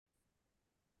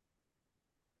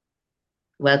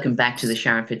Welcome back to the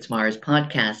Sharon Fitzmaurice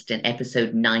podcast in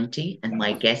episode 90. And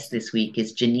my guest this week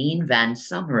is Janine van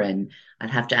Someren. I'll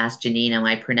have to ask Janine, am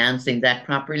I pronouncing that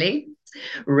properly?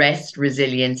 Rest,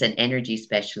 resilience, and energy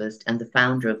specialist, and the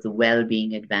founder of the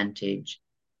Wellbeing Advantage.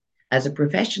 As a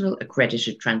professional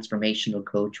accredited transformational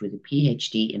coach with a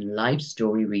PhD in life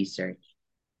story research,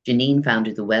 Janine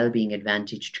founded the Wellbeing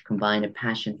Advantage to combine a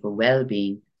passion for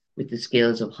well-being with the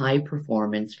skills of high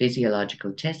performance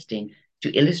physiological testing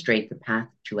to illustrate the path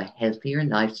to a healthier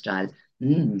lifestyle.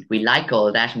 We like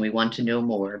all that and we want to know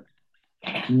more.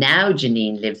 Now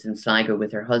Janine lives in Sligo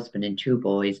with her husband and two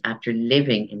boys after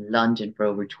living in London for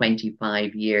over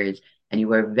 25 years. And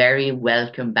you are very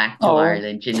welcome back to Oh,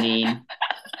 Ireland, Janine.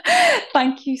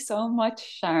 thank you so much,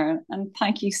 Sharon. And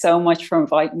thank you so much for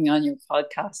inviting me on your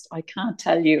podcast. I can't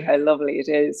tell you how lovely it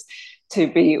is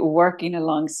to be working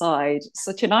alongside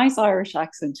such a nice Irish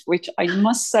accent, which I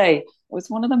must say was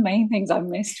one of the main things I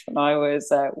missed when I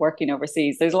was working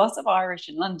overseas. There's lots of Irish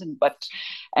in London, but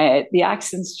the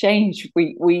accents change.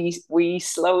 We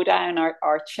slow down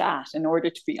our chat in order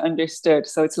to be understood.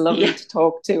 So it's lovely Yeah. to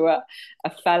talk to a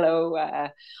fellow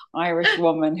Irish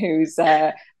woman who's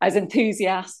as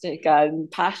enthusiastic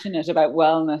and passionate about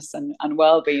wellness and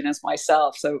well-being as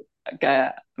myself. So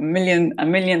a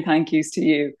million thank yous to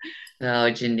you.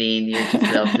 Oh, Janine, you're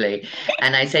just lovely.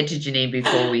 And I said to Janine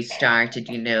before we started,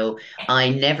 I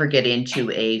never get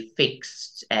into a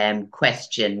fixed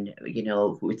question,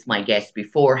 with my guest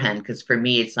beforehand, because for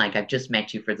me, it's like I've just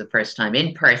met you for the first time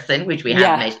in person, which we have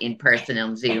Yeah. met in person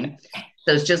on Zoom.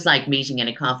 So it's just like meeting in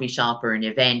a coffee shop or an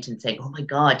event and saying, oh my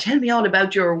God, tell me all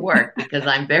about your work, because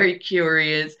I'm very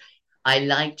curious. I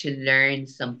like to learn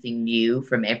something new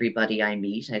from everybody I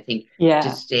meet. I think to Yeah.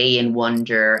 stay in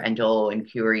wonder and awe and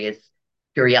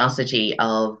curiosity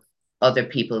of other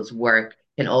people's work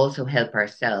can also help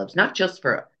ourselves, not just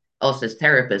for us as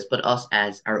therapists, but us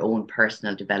as our own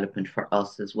personal development for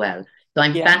us as well. So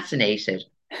I'm Yeah. fascinated.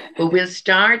 But we'll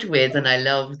start with, and I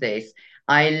love this,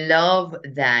 I love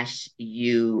that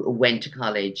you went to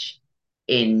college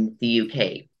in the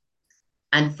UK.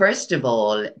 And first of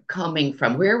all, coming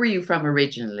from, where were you from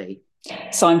originally?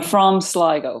 So I'm from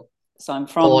Sligo. So I'm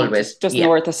from Always. just Yeah.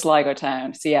 north of Sligo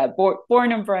town. So yeah,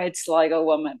 born and bred Sligo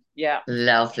woman. Yeah.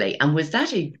 Lovely. And was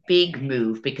that a big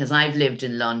move? Because I've lived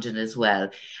in London as well.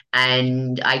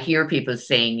 And I hear people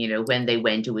saying, when they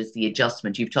went, it was the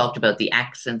adjustment. You've talked about the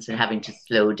accents and having to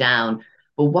slow down.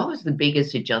 But what was the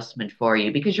biggest adjustment for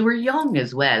you? Because you were young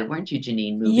as well, weren't you,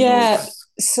 Janine, moving Yeah. over?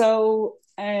 So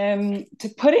to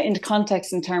put it into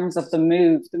context in terms of the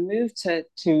move to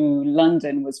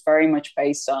London was very much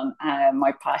based on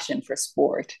my passion for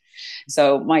sport.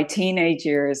 So my teenage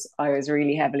years, I was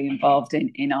really heavily involved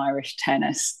in Irish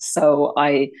tennis. So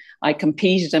I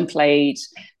competed and played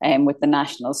with the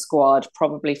national squad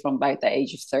probably from about the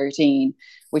age of 13,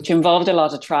 which involved a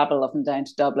lot of travel up and down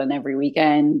to Dublin every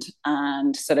weekend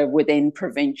and sort of within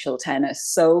provincial tennis.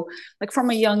 So like from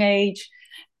a young age,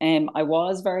 I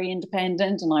was very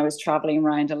independent and I was traveling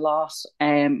around a lot.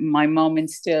 My mom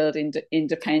instilled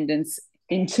independence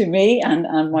into me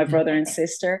and my brother and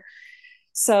sister.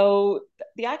 So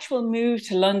the actual move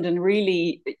to London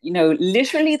really,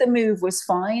 literally the move was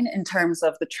fine in terms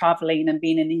of the traveling and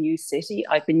being in a new city.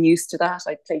 I've been used to that.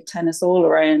 I played tennis all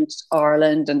around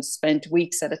Ireland and spent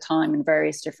weeks at a time in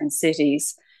various different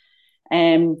cities.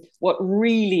 What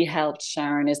really helped,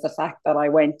 Sharon, is the fact that I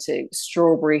went to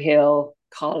Strawberry Hill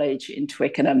College in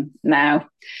Twickenham. Now,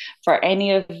 for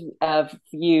any of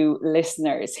you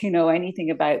listeners who know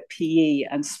anything about PE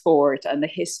and sport and the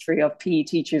history of PE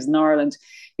teachers in Ireland,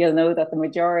 you'll know that the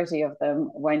majority of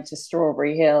them went to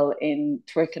Strawberry Hill in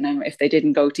Twickenham if they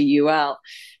didn't go to UL.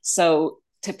 So,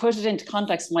 to put it into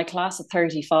context, my class of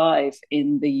 35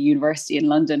 in the university in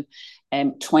London,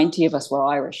 20 of us were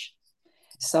Irish.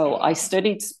 So I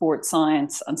studied sport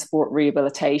science and sport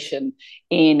rehabilitation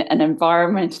in an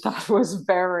environment that was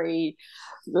very,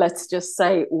 let's just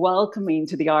say, welcoming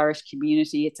to the Irish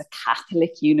community. It's a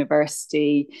Catholic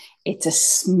university. It's a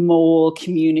small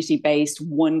community based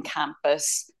one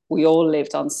campus. We all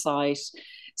lived on site.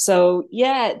 So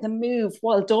yeah, the move,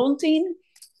 while daunting,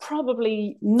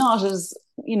 probably not as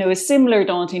a similar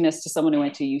dauntingness to someone who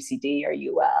went to UCD or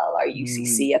UL or Mm.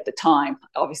 UCC at the time.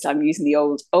 Obviously, I'm using the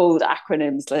old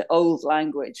acronyms, the old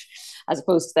language, as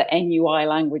opposed to the NUI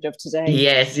language of today.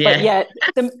 Yes, But yeah.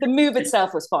 yeah, the move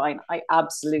itself was fine. I Yeah.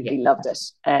 absolutely loved it.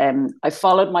 I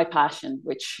followed my passion,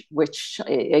 which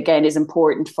again is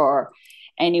important for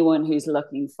anyone who's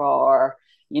looking for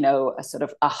a sort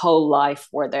of a whole life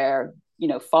where they're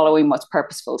following what's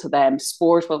purposeful to them.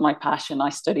 Sport was my passion. I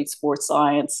studied sports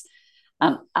science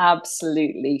and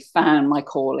absolutely found my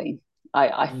calling.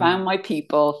 I found my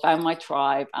people, found my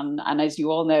tribe. And as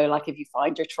you all know, like if you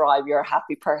find your tribe, you're a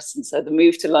happy person. So the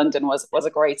move to London was a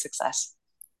great success.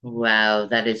 Wow,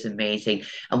 that is amazing.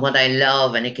 And what I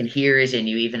love, and I can hear it in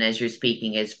you even as you're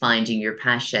speaking, is finding your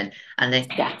passion. And then,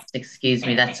 Yeah, excuse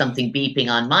me, that's something beeping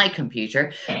on my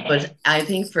computer. But I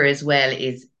think for as well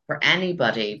is for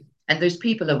anybody, and there's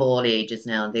people of all ages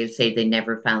now, and they'll say they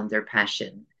never found their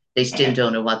passion. They still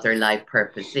don't know what their life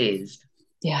purpose is.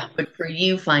 yeah, But for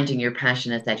you, finding your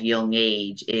passion at that young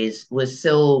age is was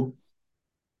so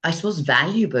I suppose,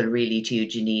 valuable really to you,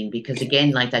 Janine, because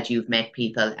again, like that, you've met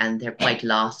people and they're quite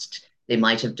lost. They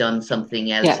might have done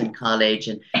something else yeah, in college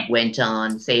and went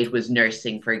on, say it was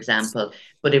nursing, for example,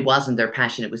 but it wasn't their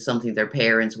passion. It was something their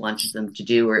parents wanted them to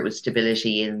do, or it was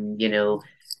stability in, yeah,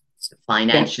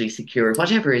 financially secure,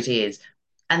 whatever it is.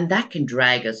 And that can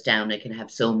drag us down. It can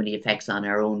have so many effects on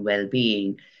our own well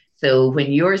being. So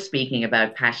when you're speaking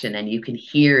about passion and you can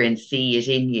hear and see it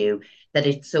in you, that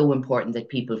it's so important that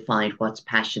people find what's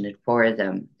passionate for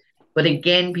them. But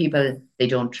again, people, they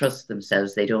don't trust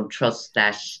themselves. They don't trust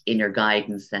that inner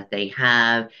guidance that they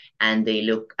have, and they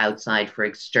look outside for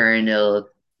external,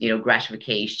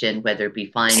 gratification, whether it be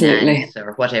absolutely. finance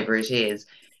or whatever it is.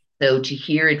 So to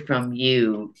hear it from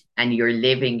you and you're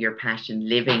living your passion,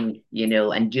 living,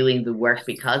 and doing the work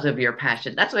because of your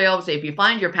passion. That's why I always say if you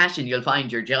find your passion, you'll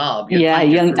find your job, you'll Yeah,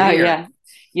 find your career. yeah.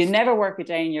 You never work a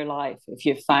day in your life if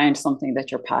you've found something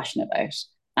that you're passionate about.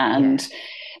 Yeah. And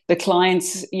the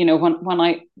clients,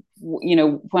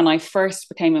 when I first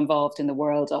became involved in the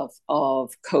world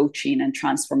of coaching and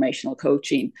transformational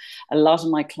coaching, a lot of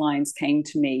my clients came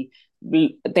to me,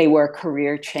 they were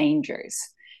career changers.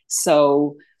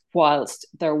 So whilst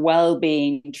their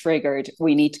well-being triggered,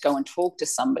 we need to go and talk to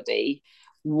somebody.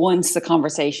 Once the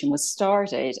conversation was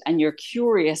started and you're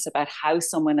curious about how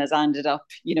someone has ended up,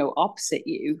 opposite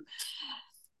you,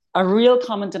 a real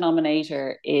common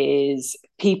denominator is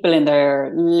people in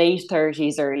their late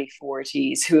 30s, early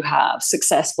 40s who have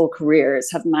successful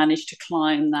careers, have managed to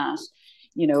climb that,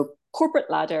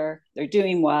 corporate ladder. They're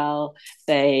doing well.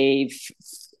 They've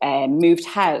moved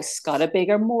house, got a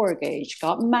bigger mortgage,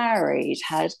 got married,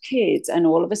 had kids, and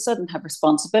all of a sudden have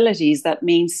responsibilities that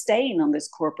mean staying on this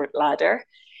corporate ladder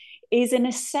is a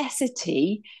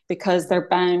necessity because they're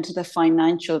bound to the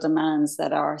financial demands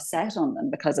that are set on them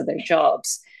because of their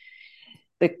jobs.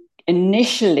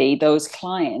 Initially, those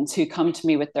clients who come to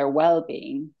me with their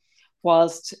well-being,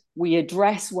 whilst we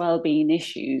address well-being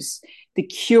issues, the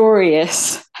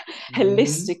curious Mm-hmm.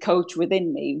 holistic coach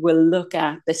within me will look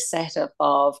at the setup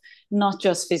of not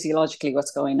just physiologically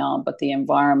what's going on, but the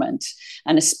environment.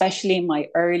 And especially in my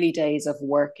early days of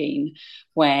working,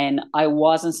 when I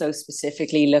wasn't so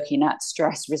specifically looking at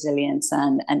stress resilience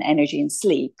and energy and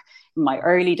sleep, in my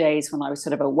early days when I was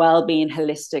sort of a well-being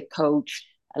holistic coach,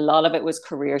 a lot of it was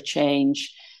career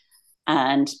change.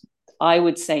 And I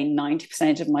would say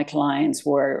 90% of my clients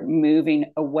were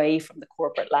moving away from the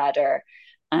corporate ladder,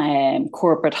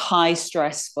 corporate high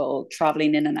stressful,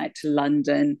 traveling in and out to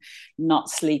London, not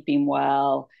sleeping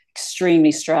well,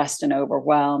 extremely stressed and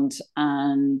overwhelmed,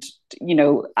 and,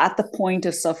 at the point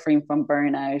of suffering from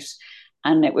burnout.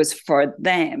 And it was for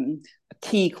them a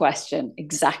key question,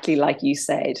 exactly like you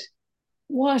said: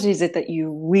 what is it that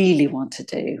you really want to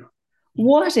do?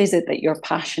 What is it that you're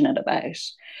passionate about?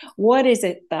 What is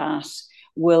it that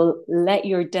will let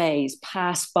your days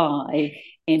pass by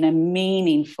in a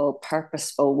meaningful,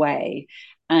 purposeful way?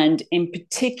 And in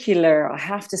particular, I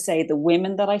have to say, the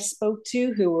women that I spoke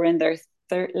to who were in their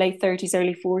late 30s,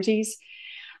 early 40s,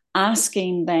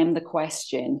 asking them the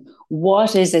question,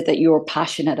 what is it that you're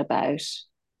passionate about,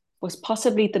 was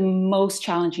possibly the most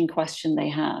challenging question they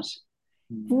had.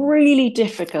 Really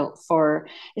difficult for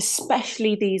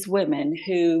especially these women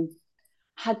who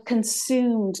had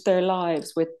consumed their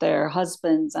lives with their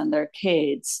husbands and their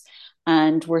kids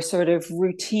and were sort of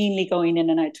routinely going in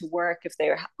and out to work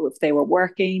if they were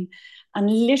working, and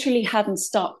literally hadn't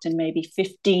stopped in maybe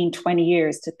 15, 20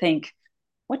 years to think,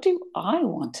 what do I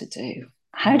want to do?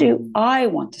 How do Mm-hmm. I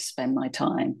want to spend my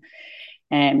time?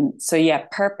 So yeah,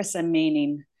 purpose and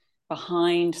meaning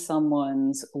behind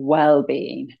someone's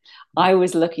well-being. I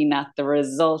was looking at the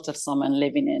result of someone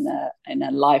living in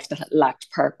a life that lacked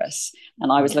purpose,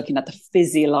 and I was Yeah. looking at the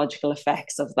physiological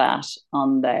effects of that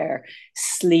on their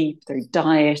sleep, their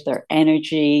diet, their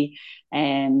energy,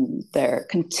 and they're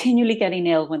continually getting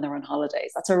ill when they're on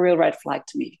holidays. That's a real red flag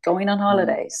to me. Going on Mm.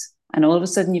 holidays and all of a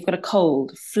sudden you've got a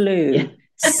cold, Yeah. flu,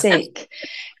 sick,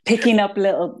 picking up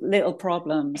little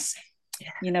problems.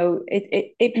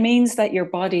 It means that your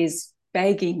body is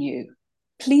begging you,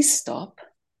 please stop,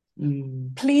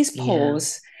 Mm. please Yeah.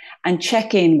 pause and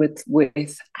check in with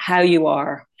how you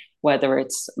are. whether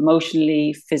it's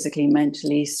emotionally, physically,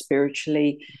 mentally,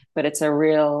 spiritually, but it's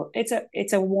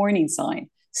a warning sign.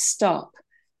 Stop,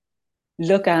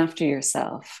 look after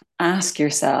yourself, ask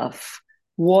yourself,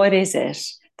 what is it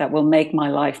that will make my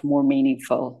life more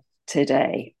meaningful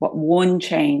today? What one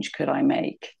change could I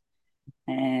make?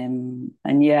 And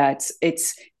yeah,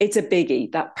 it's a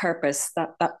biggie. That purpose,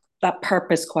 that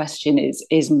purpose question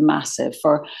is massive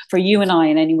for you and I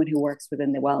and anyone who works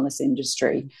within the wellness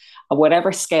industry. At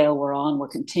whatever scale we're on, we're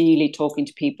continually talking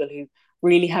to people who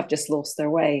really have just lost their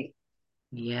way.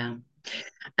 Yeah.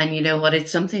 And you know what?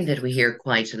 It's something that we hear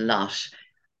quite a lot.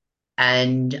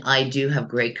 And I do have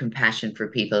great compassion for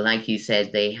people. Like you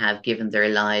said, they have given their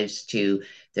lives to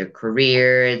their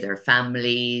career, their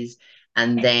families,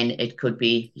 and then it could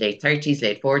be late 30s,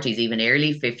 late 40s, even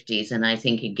early 50s. And I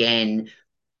think, again,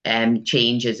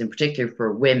 changes, in particular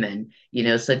for women,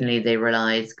 suddenly they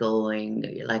realize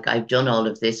going, like, I've done all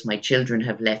of this, my children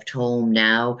have left home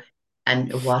now,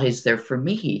 and what is there for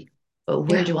me?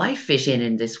 Where Yeah, do I fit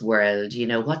in this world?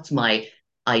 What's my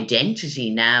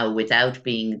identity now without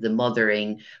being the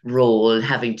mothering role,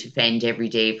 having to fend every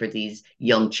day for these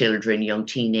young children, young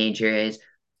teenagers?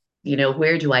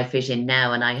 Where do I fit in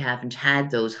now? And I haven't had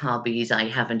those hobbies. I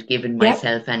haven't given yeah,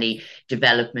 myself any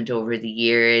development over the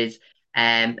years.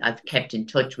 I've kept in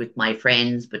touch with my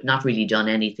friends, but not really done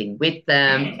anything with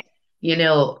them,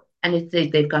 and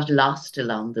they've got lost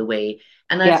along the way.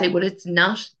 And I'd say, yeah, well, it's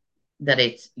not that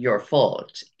it's your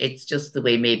fault. It's just the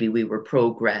way maybe we were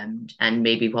programmed and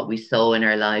maybe what we saw in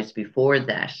our lives before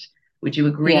that. Would you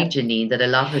agree, yeah. Janine, that a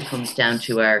lot of it comes down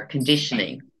to our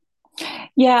conditioning?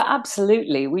 Yeah,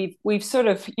 absolutely. We've sort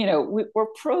of, we're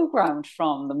programmed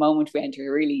from the moment we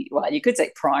enter really, well, you could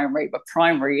say primary, but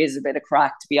primary is a bit of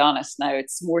crack, to be honest. Now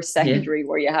it's more Yeah, secondary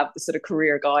where you have the sort of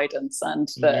career guidance and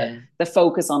yeah. the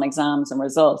focus on exams and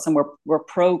results. And we're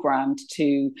programmed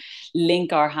to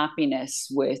link our happiness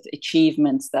with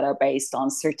achievements that are based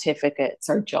on certificates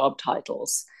or job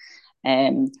titles.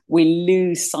 We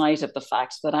lose sight of the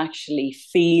fact that actually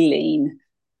feeling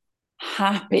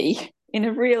happy in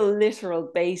a real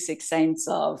literal basic sense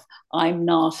of I'm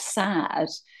not sad,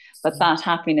 but that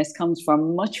happiness comes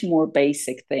from much more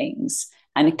basic things.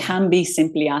 And it can be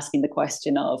simply asking the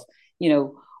question of, you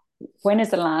know, when is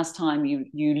the last time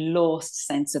you lost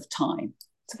sense of time?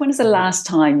 So when is the Mm. last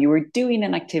time you were doing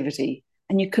an activity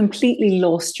and you completely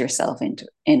lost yourself in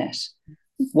it?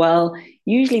 Well,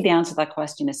 usually the answer to that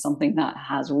question is something that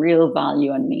has real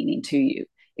value and meaning to you.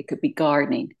 It could be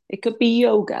gardening, it could be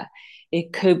yoga,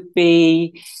 it could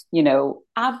be,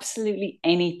 absolutely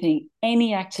anything,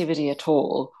 any activity at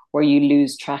all where you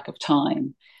lose track of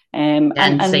time.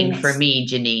 Dancing And for me,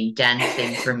 Janine,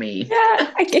 dancing for me.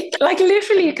 yeah, like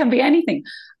literally, it can be anything.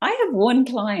 I have one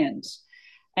client,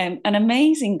 an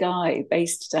amazing guy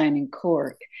based down in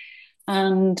Cork,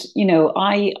 and as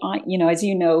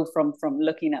you know from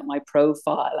looking at my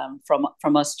profile and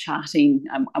from us chatting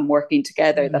and working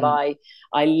together, that Mm,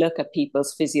 I look at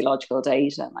people's physiological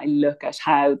data and I look at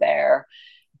how their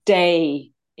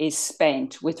day is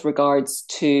spent with regards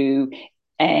to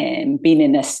being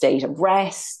in a state of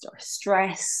rest or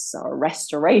stress or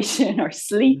restoration or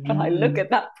sleep. And I look mm,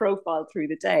 at that profile through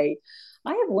the day.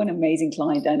 I have one amazing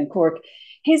client down in Cork.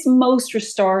 His most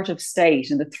restorative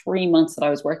state in the 3 months that I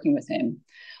was working with him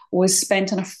was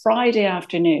spent on a Friday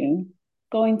afternoon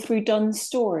going through Dunn's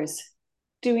stores,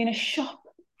 doing a shop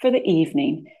for the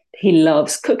evening. He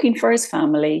loves cooking for his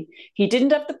family. He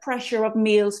didn't have the pressure of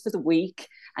meals for the week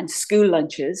and school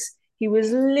lunches. He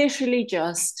was literally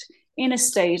just in a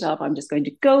state of, I'm just going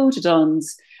to go to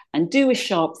Dunn's and do a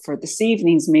shop for this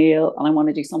evening's meal. And I want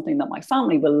to do something that my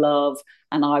family will love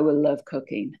and I will love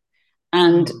cooking.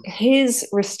 And oh, his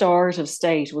restorative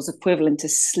state was equivalent to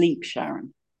sleep,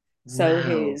 Sharon. So wow.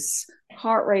 his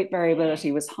heart rate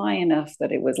variability was high enough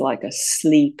that it was like a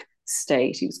sleep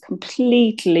state. He was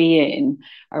completely in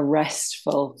a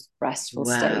restful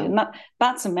state. And Wow.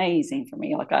 that's amazing for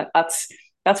me. That's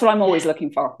what I'm always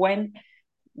looking for.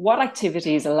 What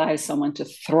activities allow someone to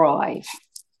thrive?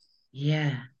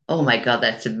 Yeah. Oh my God,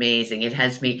 that's amazing. It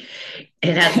has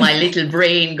my little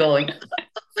brain going.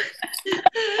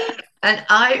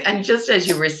 And just as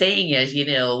you were saying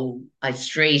it, I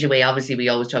straight away, obviously, we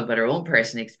always talk about our own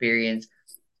personal experience.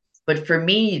 But for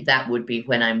me, that would be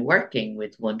when I'm working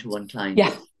with one-to-one Yeah,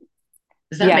 clients.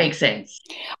 Does that yeah. make sense?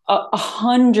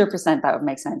 100% that would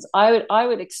make sense. I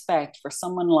would expect for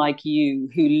someone like you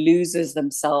who loses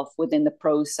themselves within the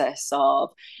process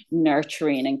of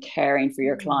nurturing and caring for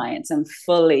your Mm. clients and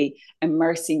fully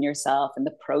immersing yourself in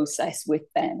the process with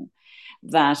them,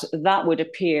 that would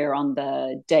appear on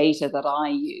the data that I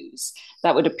use.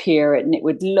 That would appear and it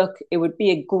would be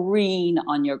a green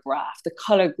on your graph, the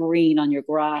color green on your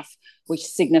graph, which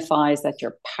signifies that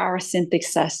your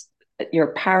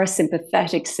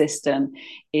parasympathetic system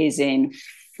is in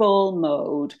full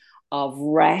mode of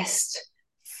rest,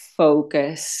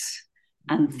 focus,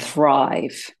 and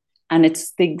thrive. And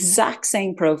it's the exact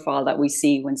same profile that we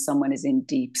see when someone is in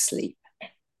deep sleep.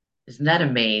 Isn't that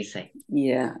amazing?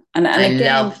 Yeah. And I again,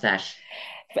 love that.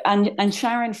 And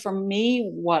Sharon, for me,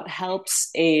 what helps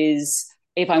is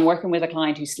if I'm working with a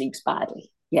client who sleeps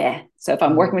badly. Yeah. So if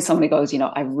I'm working with someone who goes,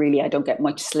 I don't get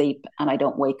much sleep and I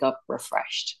don't wake up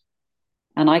refreshed.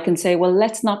 And I can say, well,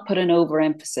 let's not put an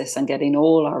overemphasis on getting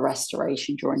all our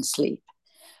restoration during sleep.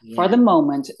 Yeah. For the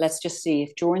moment, let's just see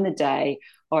if during the day,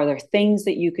 are there things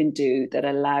that you can do that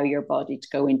allow your body to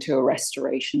go into a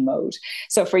restoration mode?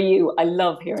 So for you, I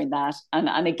love hearing that.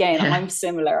 And again, I'm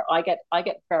similar. I get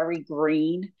very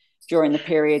green during the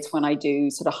periods when I do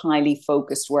sort of highly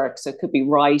focused work. So it could be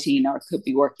writing or it could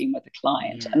be working with a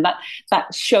client. Yeah. And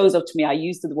that shows up to me. I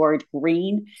use the word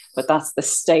green, but that's the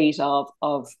state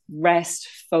of rest,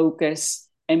 focus,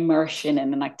 immersion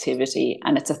in an activity.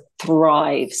 And it's a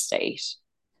thrive state.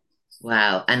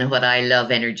 Wow. And what I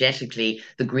love energetically,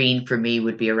 the green for me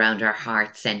would be around our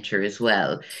heart center as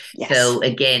well. Yes. So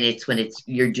again, it's when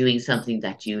you're doing something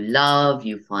that you love,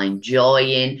 you find joy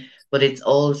in, but it's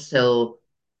also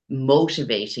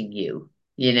motivating you,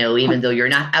 even though you're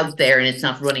not out there and it's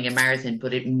not running a marathon,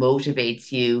 but it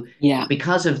motivates you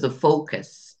because of the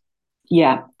focus.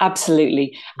 Yeah,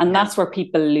 absolutely. And that's where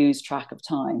people lose track of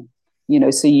time.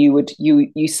 So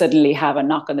you suddenly have a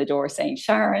knock on the door saying,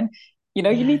 Sharon, you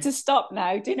need to stop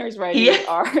now. Dinner's ready. Yeah.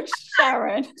 Or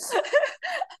Sharon.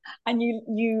 And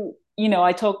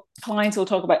clients will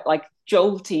talk about like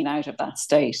jolting out of that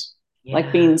state,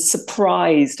 like being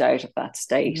surprised out of that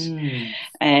state.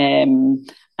 And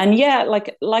yeah,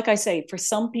 like I say, for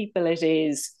some people it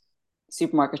is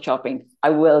supermarket shopping. I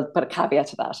will put a caveat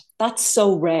to that. That's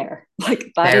so rare.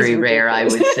 Like that very rare, I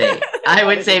would say. I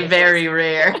would say very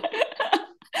rare.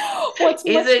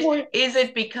 Is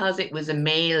it because it was a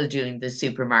male doing the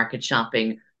supermarket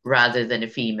shopping rather than a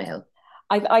female?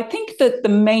 I think that the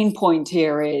main point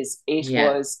here is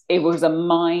it was a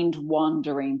mind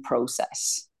wandering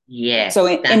process. Yes. So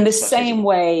in the same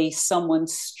way, someone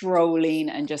strolling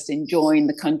and just enjoying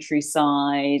the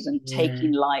countryside and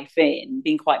taking life in,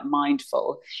 being quite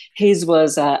mindful, his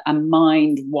was a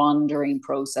mind wandering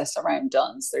process around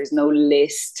Duns. There's no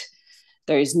list.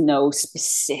 There's no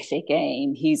specific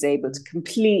aim. He's able to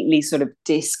completely sort of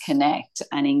disconnect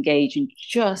and engage in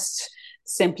just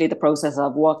simply the process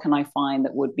of what can I find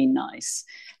that would be nice.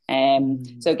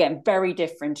 So again, very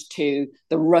different to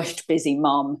the rushed, busy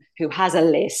mom who has a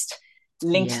list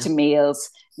linked to meals,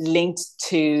 linked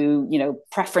to,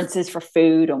 preferences for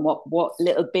food and what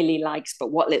little Billy likes,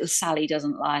 but what little Sally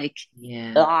doesn't like.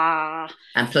 Yeah.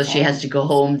 And plus she has to go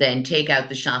home then, take out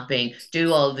the shopping,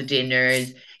 do all the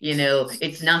dinners.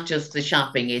 It's not just the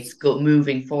shopping, it's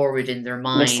moving forward in their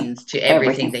minds to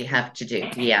everything they have to do.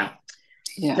 Yeah.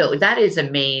 So that is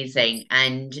amazing.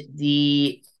 And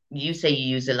you say you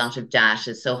use a lot of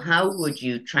data. So how would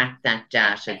you track that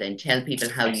data then? Tell people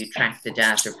how you track the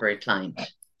data for a client.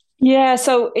 Yeah.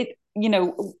 So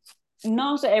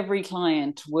not every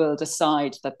client will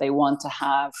decide that they want to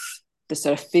have the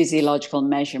sort of physiological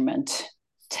measurement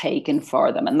taken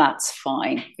for them. And that's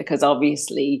fine, because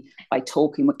obviously by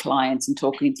talking with clients and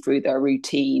talking through their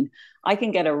routine, I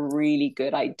can get a really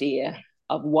good idea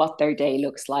of what their day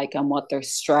looks like and what their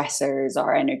stressors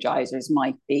or energizers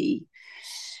might be.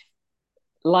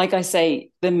 Like I say,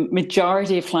 the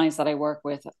majority of clients that I work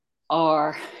with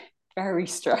are very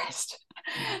stressed.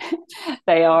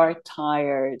 They are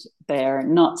tired. They're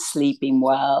not sleeping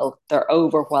well. They're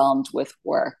overwhelmed with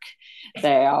work.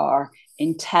 They are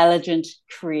intelligent,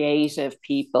 creative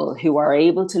people who are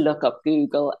able to look up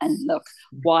Google and look,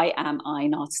 why am I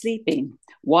not sleeping?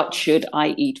 What should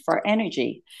I eat for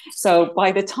energy? So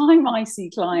by the time I see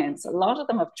clients, a lot of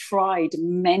them have tried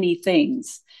many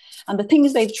things. And the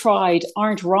things they've tried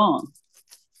aren't wrong.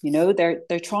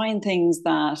 They're trying things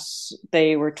that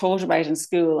they were taught about in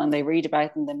school and they read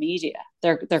about in the media.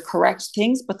 They're correct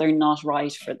things, but they're not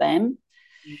right for them.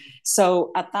 So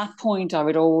at that point, I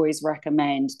would always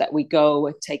recommend that we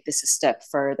take this a step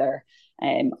further.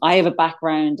 I have a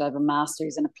background, I have a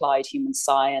master's in applied human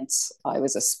science. I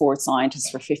was a sports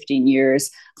scientist for 15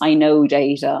 years. I know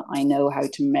data. I know how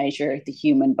to measure the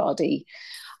human body.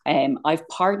 I've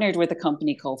partnered with a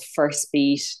company called First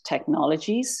Beat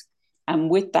Technologies. And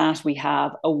with that, we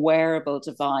have a wearable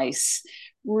device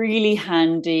really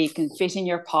handy, can fit in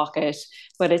your pocket,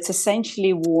 but it's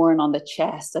essentially worn on the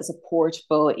chest as a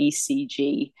portable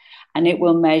ECG, and it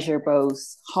will Mm. measure both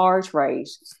heart rate,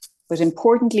 but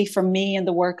importantly for me and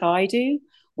the work I do,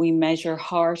 we measure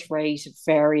heart rate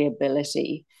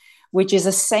variability, which is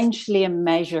essentially a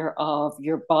measure of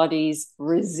your body's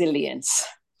resilience.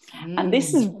 And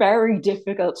this is Mm. very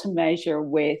difficult to measure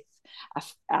with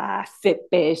a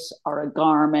Fitbit or a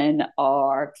Garmin,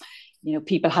 or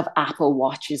people have Apple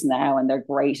watches now and they're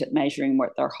great at measuring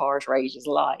what their heart rate is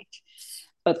like.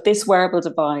 But this wearable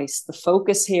device, the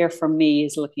focus here for me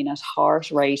is looking at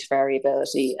heart rate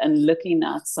variability and looking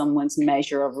at someone's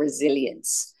measure of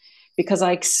resilience, because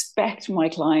I expect my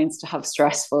clients to have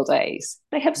stressful days.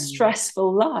 They have Mm.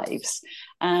 stressful lives,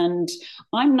 and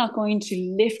I'm not going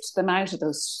to lift them out of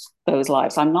those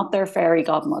lives. I'm not their fairy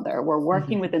godmother. We're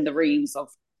working within the realms of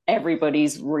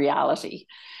everybody's reality.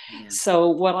 Yeah. So,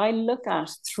 what I look at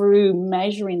through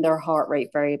measuring their heart rate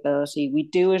variability, we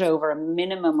do it over a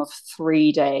minimum of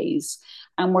 3 days.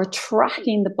 And we're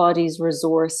tracking the body's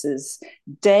resources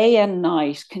day and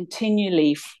night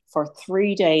continually for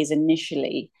 3 days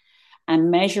initially,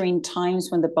 and measuring times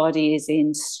when the body is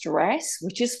in stress,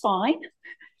 which is fine.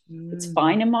 It's Mm.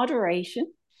 fine in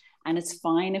moderation. And it's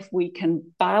fine if we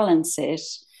can balance it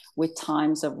with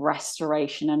times of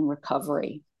restoration and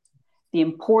recovery. The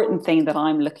important thing that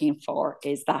I'm looking for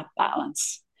is that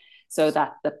balance. So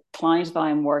that the client that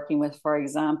I'm working with, for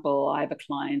example, I have a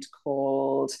client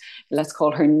called, let's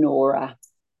call her Nora.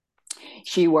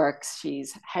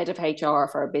 She's head of HR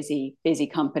for a busy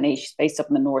company. She's based up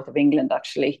in the north of England,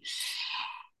 actually.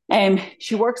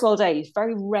 She works all day,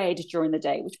 very red during the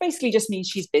day, which basically just means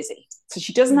she's busy. So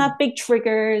she doesn't have Mm. big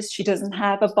triggers. She doesn't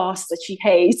have a boss that she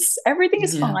hates. Everything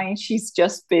is Yeah. fine. She's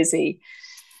just busy.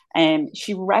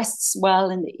 She rests well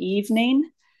in the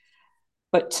evening,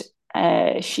 but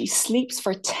she sleeps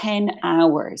for 10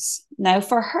 hours. Now,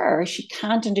 for her, she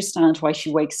can't understand why she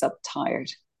wakes up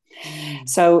tired. Mm.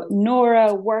 So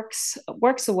Nora works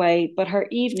away, but her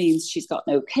evenings, she's got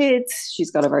no kids.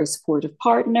 She's got a very supportive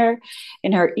partner.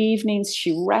 In her evenings,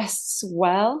 she rests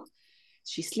well.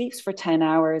 She sleeps for 10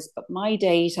 hours, but my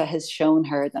data has shown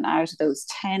her that out of those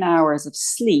 10 hours of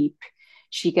sleep,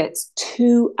 she gets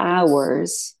 2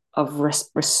 hours of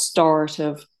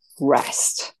restorative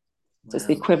rest. So it's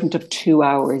the Wow. equivalent of 2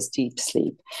 hours deep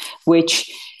sleep, which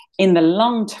in the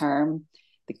long term,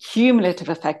 the cumulative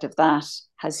effect of that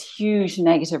has huge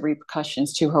negative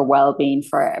repercussions to her well-being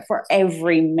for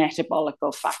every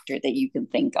metabolical factor that you can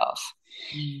think of.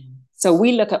 Mm. So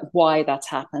we look at why that's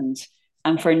happened.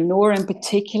 And for Nora in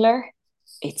particular,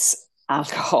 it's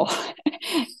alcohol.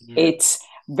 Yeah. It's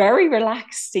very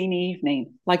relaxing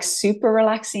evening, like super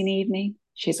relaxing evening.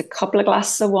 She has a couple of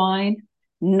glasses of wine,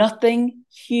 nothing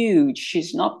huge.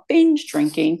 She's not binge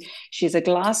drinking. She has a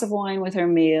glass of wine with her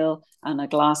meal and a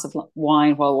glass of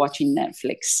wine while watching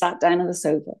Netflix, sat down on the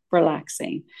sofa,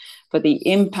 relaxing. But the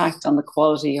impact on the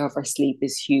quality of her sleep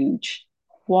is huge.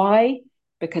 Why?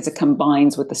 Because it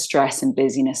combines with the stress and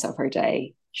busyness of her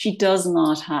day. She does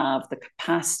not have the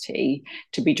capacity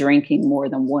to be drinking more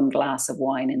than one glass of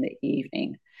wine in the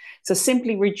evening. So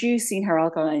simply reducing her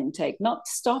alcohol intake, not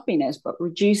stopping it, but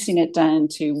reducing it down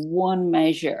to one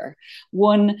measure.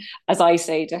 One, as I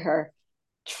say to her,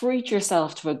 treat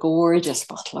yourself to a gorgeous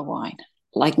bottle of wine.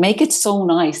 Like, make it so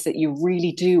nice that you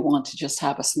really do want to just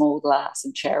have a small glass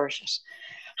and cherish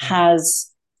it. Mm.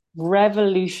 Has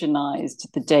revolutionized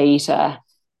the data,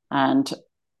 and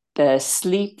the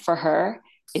sleep for her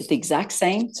is the exact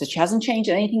same. So she hasn't changed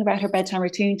anything about her bedtime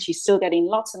routine. She's still getting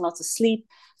lots and lots of sleep,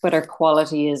 but her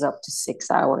quality is up to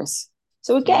 6 hours.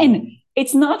 So again, Mm.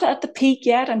 it's not at the peak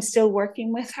yet. I'm still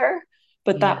working with her,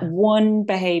 but that Yeah. one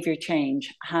behavior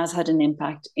change has had an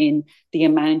impact in the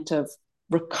amount of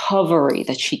recovery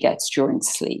that she gets during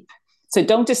sleep. So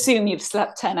don't assume you've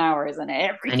slept 10 hours and And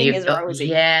everything you've, is oh, rosy.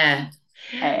 yeah.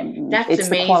 That's It's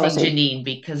the amazing, quality. Janine,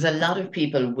 because a lot of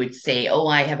people would say, oh,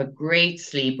 I have a great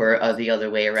sleep, or the other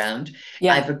way around. I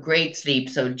Yeah, have a great sleep.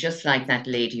 So just like that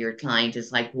lady, your client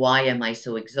is like, why am I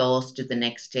so exhausted the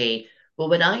next day? But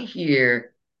when I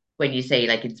hear when you say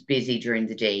like it's busy during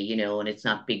the day, and it's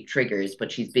not big triggers,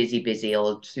 but she's busy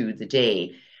all through the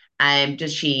day.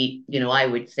 Does she, I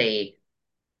would say,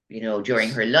 during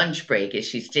her lunch break, is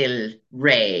she still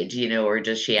red, or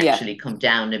does she yeah, actually come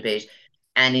down a bit?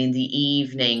 And in the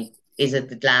evening, is it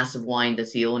the glass of wine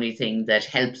that's the only thing that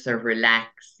helps her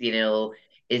relax?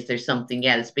 Is there something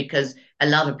else? Because a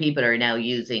lot of people are now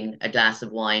using a glass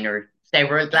of wine or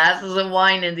several glasses of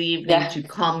wine in the evening yeah, to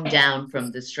calm down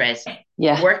from the stress.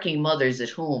 yeah, Working mothers at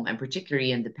home, and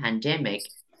particularly in the pandemic,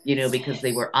 because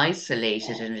they were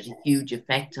isolated and it had a huge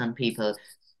effect on people.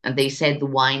 and they said the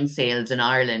wine sales in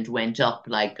Ireland went up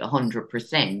like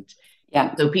 100%.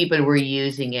 Yeah. So people were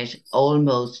using it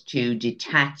almost to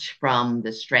detach from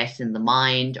the stress in the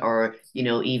mind, or,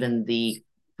 even the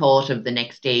thought of the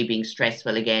next day being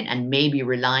stressful again, and maybe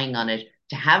relying on it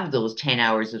to have those 10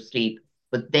 hours of sleep.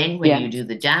 But then when Yeah. you do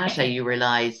the data, you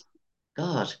realize,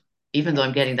 God, even though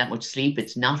I'm getting that much sleep,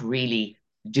 it's not really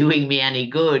doing me any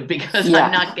good because I'm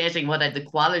Yeah. not getting the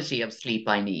quality of sleep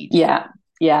I need. Yeah.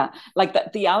 Yeah.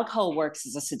 Like the alcohol works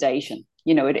as a sedation.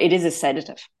 It is a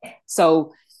sedative.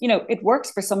 So, it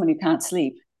works for someone who can't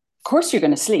sleep. Of course, you're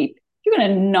going to sleep. You're going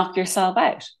to knock yourself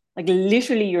out. Like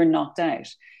literally, you're knocked out.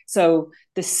 So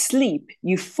the sleep,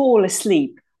 you fall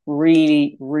asleep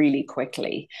really, really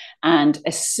quickly and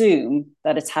assume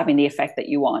that it's having the effect that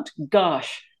you want.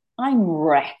 Gosh, I'm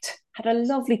wrecked. Had a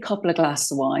lovely couple of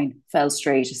glasses of wine, fell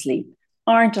straight asleep.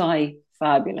 Aren't I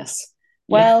fabulous?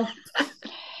 Yeah. Well, do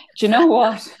you know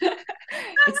what?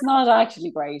 It's not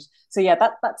actually great. So yeah,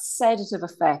 that sedative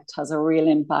effect has a real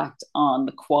impact on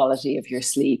the quality of your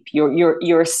sleep.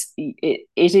 It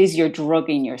is you're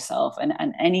drugging yourself, and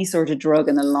any sort of drug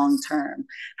in the long term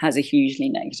has a hugely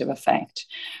negative effect.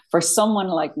 For someone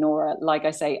like Nora, like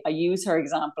I say, I use her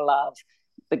example of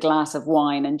the glass of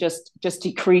wine and just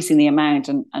decreasing the amount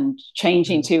and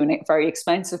changing to a very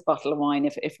expensive bottle of wine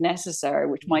if necessary,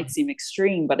 which might seem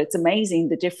extreme, but it's amazing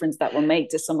the difference that will make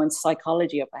to someone's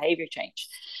psychology or behavior change.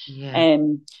 Yeah.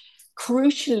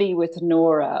 Crucially with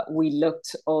Nora, we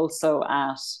looked also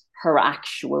at her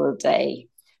actual day.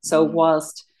 So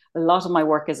whilst a lot of my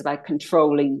work is about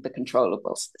controlling the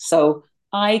controllables, so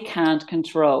I can't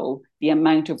control the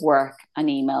amount of work and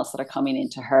emails that are coming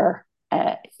into her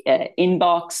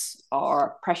inbox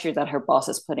or pressure that her boss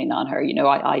is putting on her.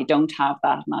 I don't have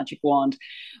that magic wand.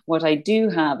 What I do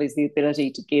have is the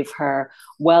ability to give her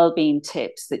well-being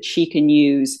tips that she can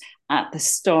use at the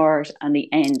start and the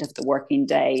end of the working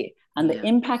day. And the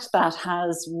impact that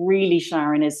has really,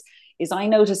 Sharon, is I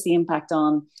notice the impact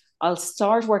on, I'll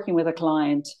start working with a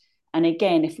client. And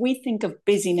again, if we think of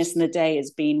busyness in the day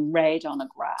as being red on a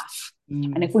graph,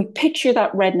 and if we picture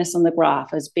that redness on the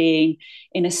graph as being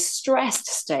in a stressed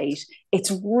state,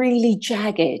 it's really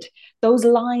jagged. Those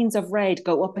lines of red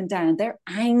go up and down. They're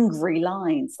angry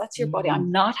lines. That's your body.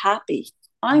 I'm not happy.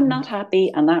 I'm not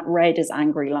happy. And that red is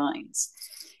angry lines.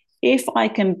 If I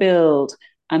can build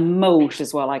a moat,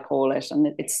 is what I call it,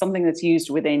 and it's something that's used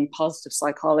within positive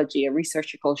psychology. A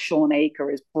researcher called Sean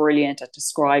Aker is brilliant at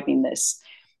describing this.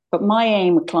 But my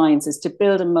aim with clients is to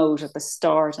build a moat at the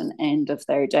start and end of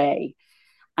their day.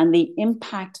 And the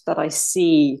impact that I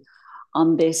see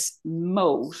on this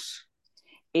moat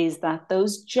is that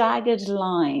those jagged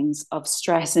lines of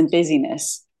stress and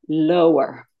busyness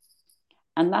lower.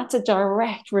 And that's a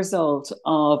direct result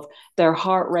of their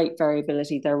heart rate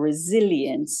variability, their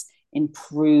resilience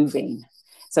improving.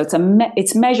 So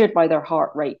it's measured by their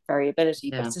heart rate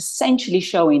variability, but it's essentially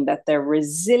showing that their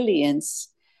resilience,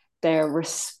 their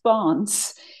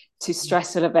response to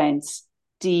stressful events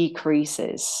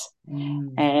decreases.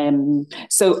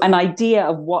 So an idea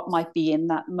of what might be in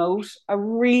that moat, a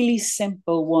really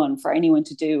simple one for anyone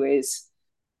to do is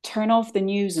turn off the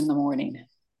news in the morning.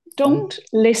 Don't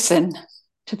listen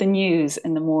to the news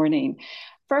in the morning.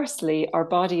 Firstly, our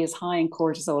body is high in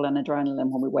cortisol and adrenaline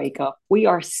when we wake up. We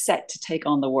are set to take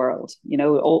on the world.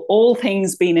 All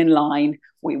things being in line,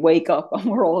 we wake up and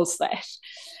we're all set.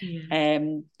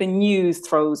 The news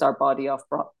throws our body off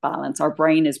balance. Our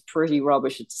brain is pretty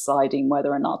rubbish at deciding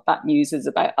whether or not that news is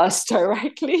about us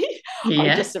directly or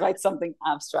just about something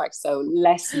abstract. So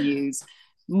less news,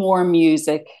 more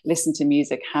music, listen to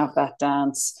music, have that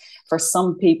dance. For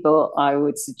some people, I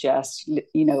would suggest,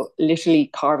 literally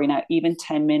carving out even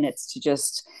 10 minutes to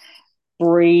just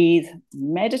breathe,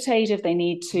 meditate if they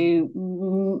need to.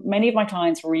 Many of my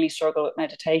clients really struggle with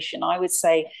meditation. I would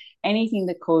say anything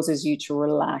that causes you to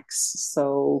relax.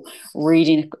 So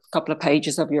reading a couple of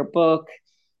pages of your book,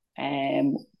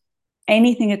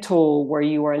 anything at all where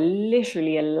you are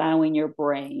literally allowing your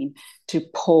brain to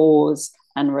pause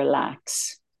and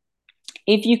relax.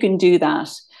 If you can do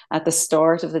that at the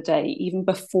start of the day, even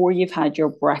before you've had your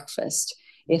breakfast,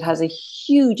 it has a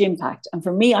huge impact. And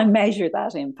for me, I measure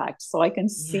that impact so I can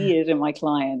see it in my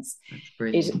clients.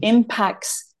 It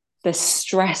impacts the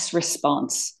stress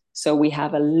response. So we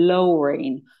have a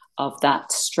lowering of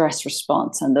that stress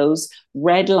response. And those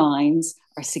red lines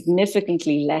are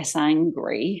significantly less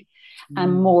angry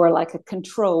and more like a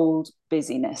controlled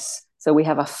busyness. So we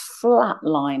have a flat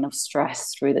line of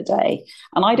stress through the day.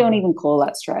 And I don't even call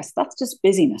that stress. That's just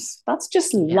busyness. That's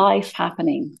just life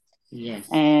happening. Yes.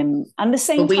 And the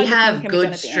same but we type of have thing can be done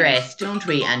good at the end. stress, don't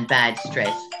we? And bad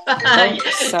stress. Oh,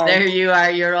 sorry. There you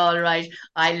are. You're all right.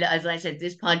 As I said,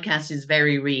 this podcast is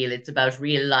very real. It's about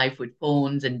real life with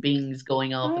phones and bings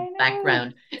going off in I the know.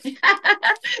 background.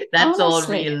 That's all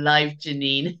Honestly, real life,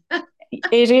 Janine.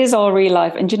 it is all real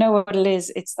life. And do you know what it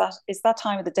is? It's that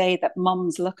time of the day that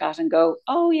mums look at and go,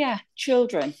 "Oh yeah,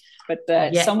 children." But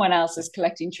Yeah. someone else is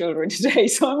collecting children today,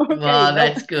 so I'm okay. Well, No,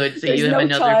 that's good. So there's you have no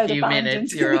another child few abandoned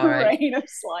minutes. You're in all the right. rain of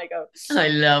Sligo. I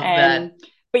love that. Um,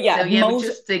 but So yeah, yeah, but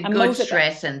just the a good motive.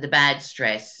 stress and the bad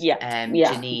stress, Yeah,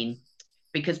 yeah, Janine,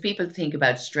 because people think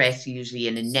about stress usually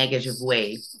in a negative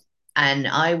way. And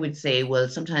I would say, well,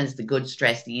 sometimes the good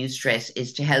stress, the use stress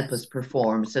is to help us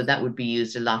perform. So that would be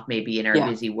used a lot maybe in our yeah,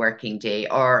 busy working day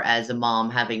or as a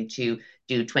mom having to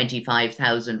do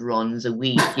 25,000 runs a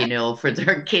week, for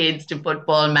their kids to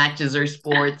football matches or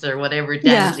sports or whatever, yeah,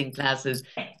 dancing classes.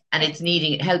 And it's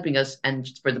helping us and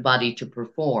for the body to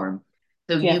perform.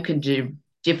 So you yeah, can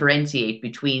differentiate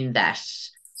between that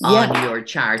on yeah, your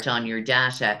chart, on your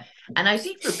data. And I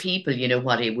think for people,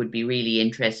 what it would be really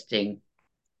interesting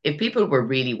if people were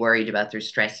really worried about their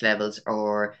stress levels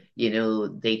or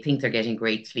they think they're getting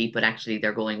great sleep but actually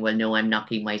they're going, well, no, I'm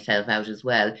knocking myself out as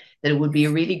well, that it would be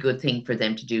a really good thing for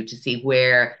them to do to see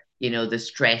where the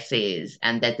stress is,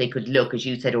 and that they could look, as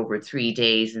you said, over 3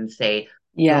 days and say,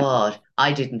 yeah, God,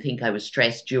 I didn't think I was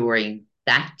stressed during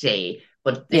that day,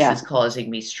 but this is yeah,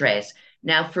 causing me stress.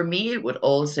 Now for me it would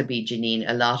also be, Janine,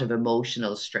 a lot of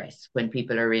emotional stress when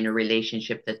people are in a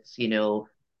relationship that's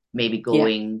maybe yeah,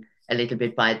 going a little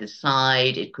bit by the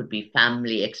side. It could be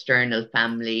family, external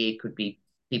family. It could be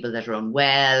people that are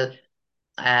unwell.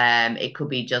 It could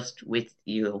be just with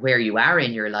you where you are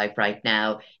in your life right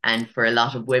now. And for a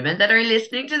lot of women that are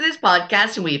listening to this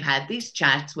podcast, and we've had these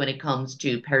chats when it comes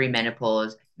to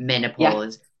perimenopause, yeah,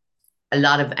 menopause, a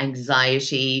lot of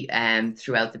anxiety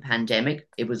throughout the pandemic.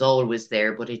 It was always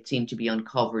there, but it seemed to be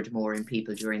uncovered more in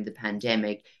people during the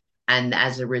pandemic. And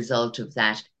as a result of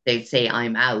that, they'd say,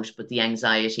 I'm out, but the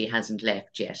anxiety hasn't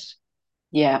left yet.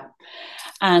 yeah.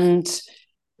 And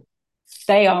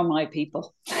they are my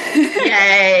people.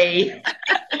 Yay!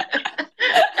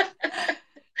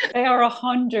 They are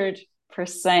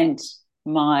 100%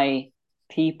 my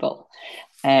people.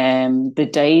 The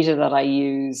data that I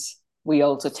use, we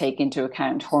also take into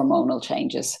account hormonal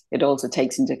changes. It also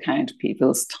takes into account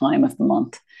people's time of the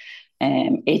month.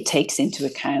 It takes into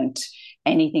account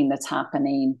anything that's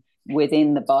happening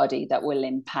within the body that will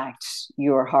impact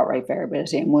your heart rate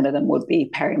variability. And one of them would be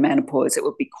perimenopause. It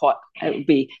would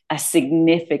be a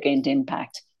significant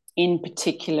impact, in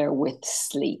particular with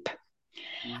sleep.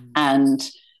 Mm.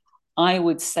 And I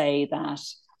would say that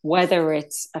whether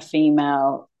it's a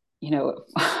female,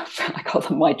 I call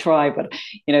them my tribe, but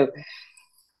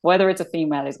whether it's a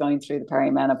female who's going through the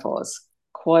perimenopause,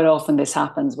 quite often this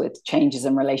happens with changes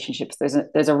in relationships.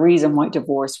 There's a reason why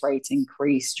divorce rates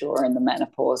increase during the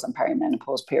menopause and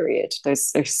perimenopause period.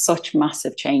 There's such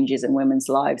massive changes in women's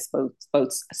lives,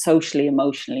 both socially,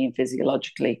 emotionally, and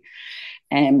physiologically,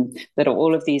 that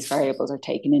all of these variables are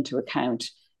taken into account.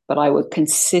 But I would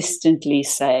consistently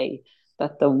say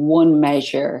that the one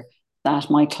measure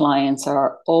that my clients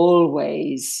are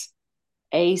always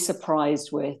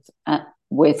surprised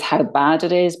with how bad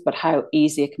it is, but how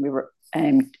easy it can be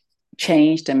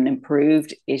changed and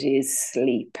improved. It is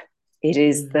sleep. It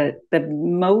is Mm. the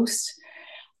most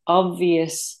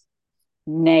obvious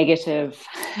negative.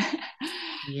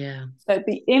 Yeah. That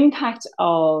the impact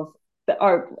of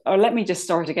or let me just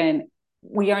start again.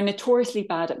 We are notoriously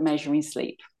bad at measuring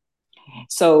sleep.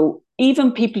 So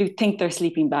even people who think they're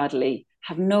sleeping badly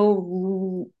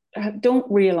don't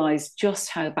realize just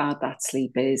how bad that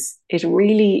sleep is. It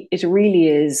really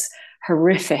is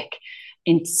horrific,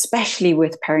 especially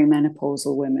with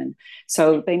perimenopausal women.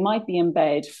 So they might be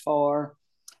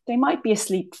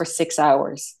asleep for 6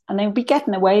 hours, and they'll be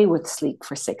getting away with sleep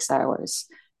for 6 hours,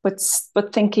 but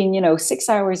thinking, 6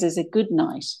 hours is a good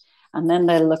night. And then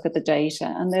they'll look at the data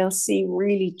and they'll see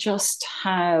really just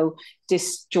how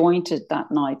disjointed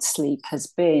that night's sleep has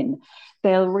been.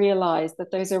 They'll realize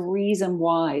that there's a reason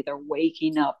why they're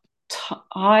waking up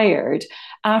tired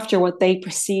after what they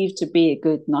perceive to be a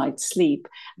good night's sleep.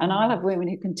 And I'll have Mm. women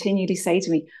who continually say to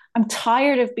me, I'm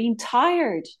tired of being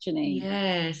tired, Janine.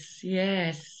 Yes,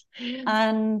 yes.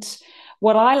 And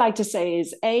what I like to say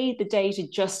is, the data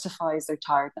justifies their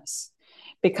tiredness,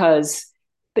 because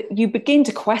you begin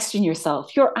to question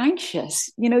yourself. You're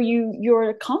anxious.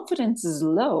 Your confidence is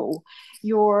low.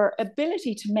 Your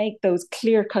ability to make those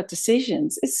clear-cut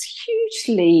decisions is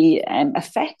hugely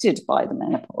affected by the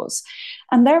menopause.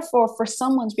 And therefore, for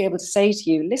someone to be able to say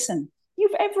to you, listen,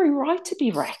 you've every right to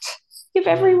be wrecked. You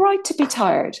have every Yeah. right to be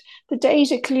tired. The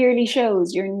data clearly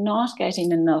shows you're not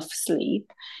getting enough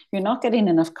sleep. You're not getting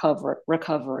enough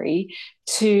recovery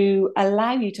to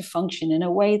allow you to function in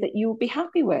a way that you'll be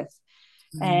happy with.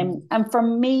 Mm. And for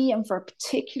me, and for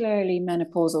particularly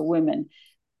menopausal women,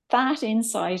 that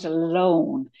insight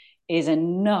alone is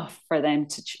enough for them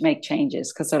to make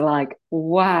changes, because they're like,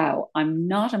 wow, I'm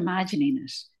not imagining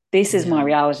it. This is my Yeah.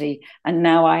 reality. And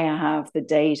now I have the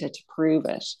data to prove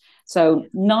it. So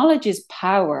knowledge is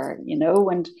power, and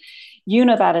you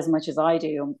know that as much as I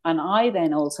do. And I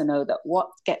then also know that what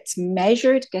gets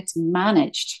measured gets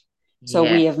managed. So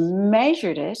we have Yes.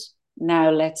 measured it.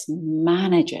 Now let's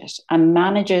manage it, and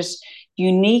manage it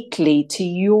uniquely to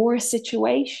your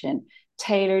situation,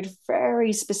 tailored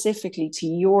very specifically to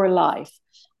your life.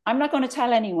 I'm not going to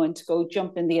tell anyone to go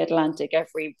jump in the Atlantic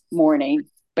every morning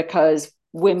because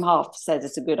Wim Hof says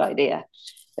it's a good idea.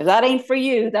 If that ain't for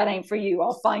you, that ain't for you.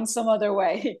 I'll find some other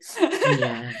way.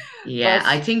 Yeah, yeah. But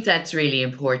I think that's really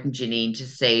important, Janine, to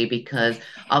say because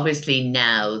obviously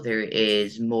now there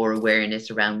is more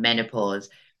awareness around menopause.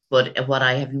 But what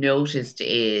I have noticed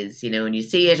is, and you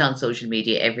see it on social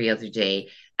media every other day,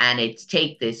 and it's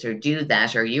take this or do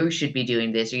that, or you should be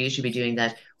doing this or you should be doing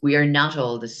that. We are not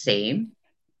all the same.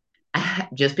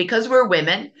 Just because we're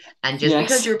women and just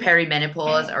because yes, you're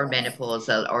perimenopause or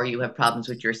menopausal or you have problems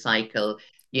with your cycle,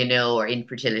 or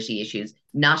infertility issues,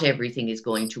 not everything is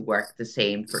going to work the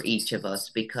same for each of us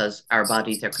because our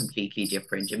bodies are completely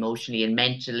different emotionally and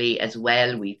mentally as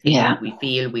well. We think, yeah, we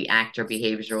feel, we act, our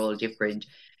behaviors are all different.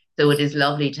 So it is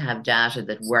lovely to have data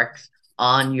that works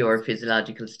on your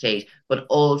physiological state, but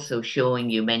also showing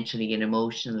you mentally and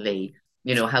emotionally,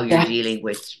 how you're yeah, dealing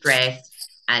with stress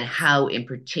and how in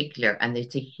particular, and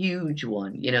it's a huge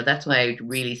one, that's why I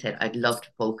really said I'd love to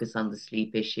focus on the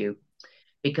sleep issue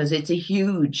because it's a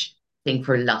huge thing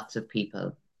for lots of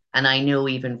people. And I know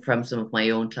even from some of my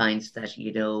own clients that,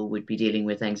 would be dealing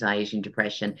with anxiety and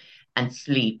depression, and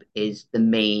sleep is the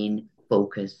main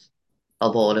focus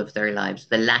of all of their lives,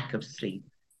 the lack of sleep,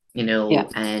 yeah.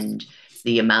 and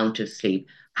the amount of sleep.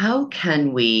 How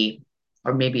can we,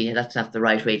 or maybe that's not the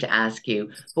right way to ask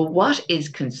you, but what is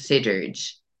considered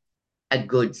a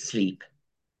good sleep?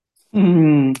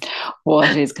 Mm,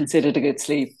 what is considered a good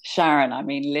sleep, Sharon? I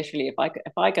mean, literally, if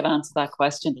I could answer that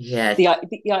question, Yes. the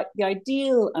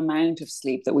ideal amount of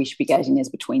sleep that we should be getting is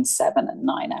between 7 and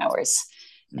 9 hours.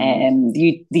 Mm, And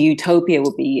the utopia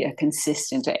would be a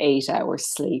consistent 8 hours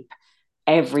sleep.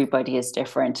 Everybody is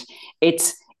different.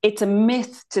 It's a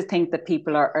myth to think that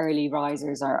people are early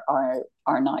risers are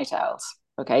night owls.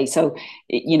 Okay, so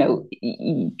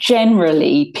mm,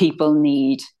 generally people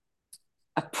need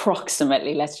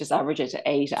approximately, let's just average it to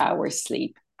 8 hours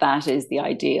sleep. That is the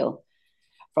ideal.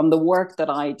 From the work that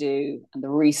I do and the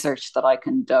research that I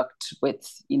conduct with,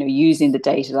 using the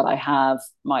data that I have,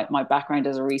 my background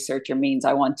as a researcher means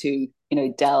I want to,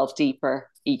 delve deeper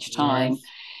each time.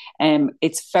 yes.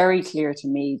 It's very clear to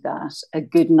me that a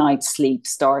good night's sleep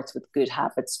starts with good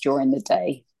habits during the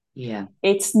day. Yeah.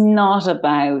 It's not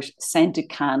about scented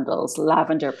candles,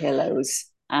 lavender pillows,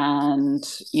 and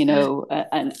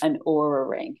an aura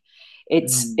ring.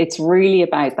 It's Mm, it's really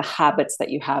about the habits that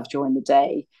you have during the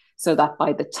day, so that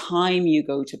by the time you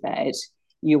go to bed,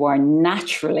 you are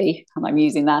naturally, and I'm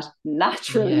using that,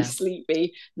 naturally yeah.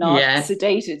 sleepy, not Yes.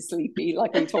 sedated sleepy,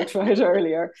 like we talked about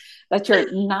earlier. That you're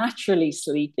naturally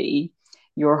sleepy,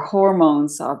 your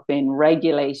hormones have been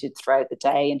regulated throughout the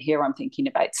day. And here I'm thinking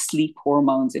about sleep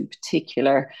hormones in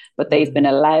particular, but they've been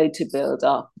Mm, allowed to build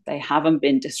up. They haven't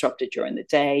been disrupted during the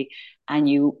day. And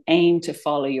you aim to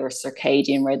follow your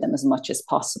circadian rhythm as much as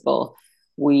possible.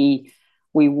 We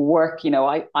work,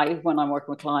 I when I'm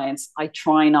working with clients, I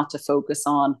try not to focus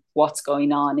on what's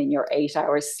going on in your 8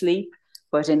 hours sleep,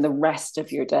 but in the rest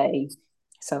of your day.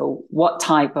 So, what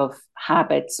type of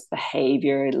habits,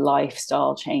 behavior,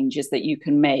 lifestyle changes that you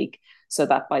can make so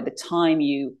that by the time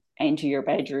you enter your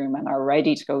bedroom and are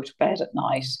ready to go to bed at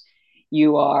night, mm,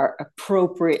 you are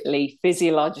appropriately,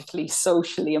 physiologically,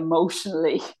 socially,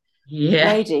 emotionally yeah.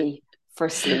 ready for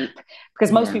sleep.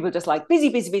 Because most Yeah. people just like busy,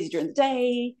 busy, busy during the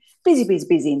day, busy, busy,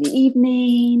 busy in the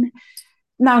evening.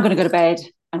 Now I'm going to go to bed,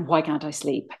 and why can't I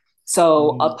sleep?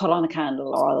 So I'll Mm, put on a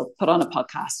candle, or I'll put on a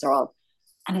podcast, or I'll,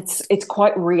 and it's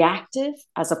quite reactive,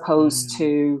 as opposed mm,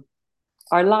 to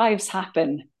our lives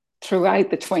happen throughout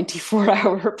the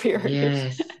 24-hour period.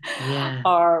 yes. Yeah.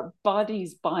 Our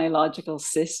body's biological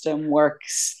system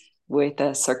works with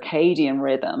a circadian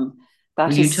rhythm Will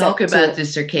that you is talk set about to, the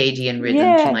circadian rhythm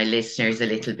to yeah, my listeners a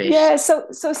little bit? yeah. So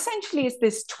essentially it's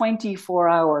this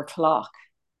 24-hour clock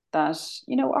that,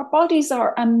 our bodies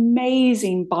are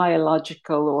amazing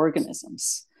biological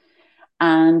organisms.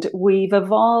 And we've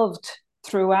evolved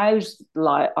throughout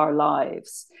our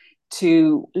lives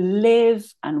to live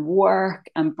and work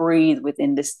and breathe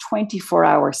within this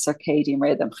 24-hour circadian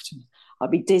rhythm. I'll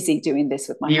be dizzy doing this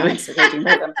with my hands, circadian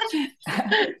rhythm.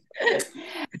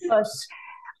 But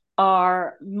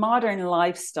our modern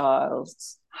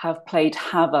lifestyles have played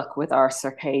havoc with our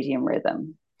circadian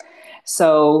rhythm.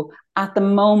 So at the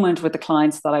moment with the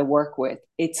clients that I work with,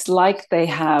 it's like they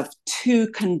have two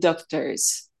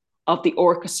conductors of the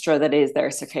orchestra that is their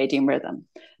circadian rhythm.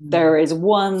 There is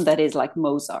one that is like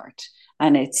Mozart,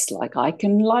 and it's like I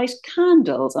can light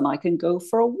candles and I can go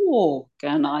for a walk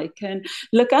and I can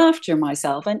look after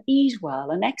myself and eat well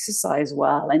and exercise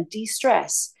well and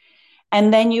de-stress.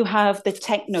 And then you have the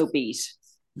techno beat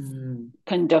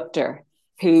conductor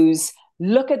who's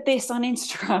look at this on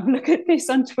Instagram, look at this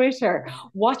on Twitter,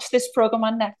 watch this program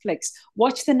on Netflix,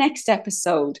 watch the next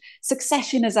episode.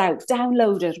 Succession is out,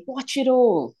 download it, watch it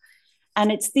all. And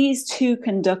it's these two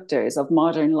conductors of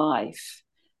modern life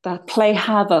that play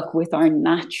havoc with our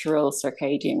natural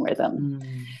circadian rhythm.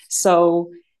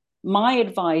 So my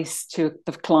advice to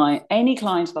the client, any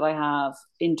client that I have,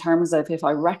 in terms of if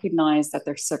I recognize that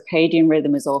their circadian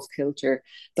rhythm is off kilter,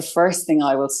 the first thing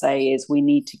I will say is we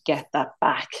need to get that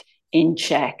back in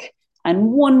check.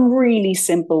 And one really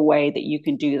simple way that you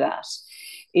can do that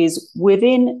is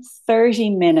within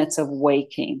 30 minutes of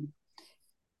waking,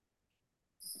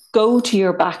 go to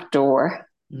your back door,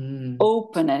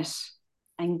 open it,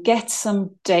 and get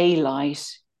some daylight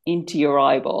into your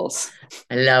eyeballs.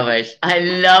 I love it. I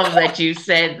love that you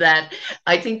said that.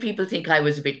 I think people think I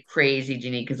was a bit crazy,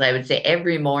 Janine, because I would say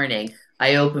every morning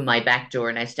I open my back door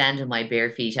and I stand on my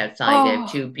bare feet outside. I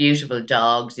have two beautiful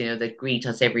dogs, that greet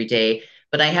us every day.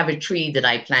 But I have a tree that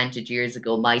I planted years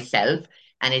ago myself,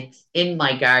 and it's in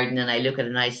my garden. And I look at it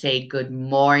and I say, "Good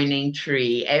morning,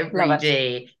 tree," every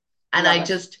day. And I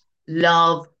just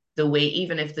love the way,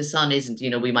 even if the sun isn't,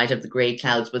 we might have the gray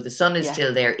clouds, but the sun is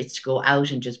still there. It's to go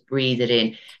out and just breathe it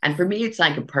in. And for me, it's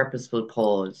like a purposeful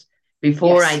pause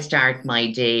before I start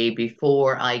my day,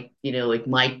 before it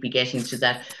might be getting to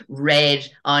that red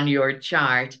on your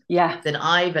chart, that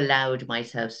I've allowed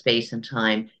myself space and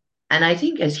time. And I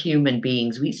think as human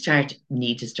beings, we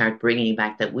need to start bringing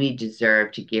back that we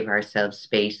deserve to give ourselves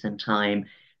space and time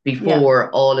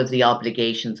before all of the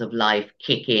obligations of life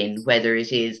kick in, whether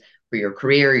it is for your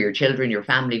career, your children, your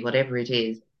family, whatever it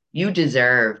is. You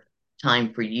deserve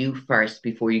time for you first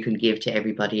before you can give to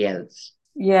everybody else.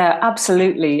 Yeah,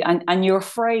 absolutely. And your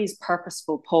phrase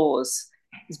purposeful pause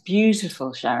is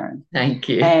beautiful, Sharon. Thank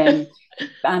you. And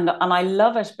I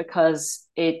love it because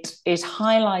it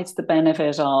highlights the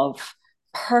benefit of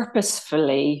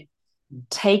purposefully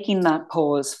taking that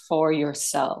pause for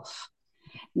yourself.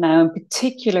 Now, in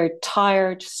particular,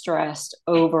 tired, stressed,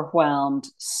 overwhelmed,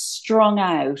 strung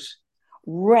out,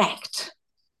 wrecked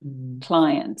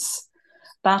clients,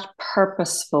 that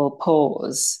purposeful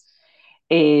pause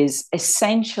is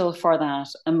essential for that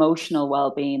emotional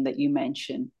well-being that you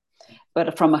mentioned.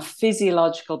 But from a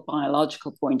physiological,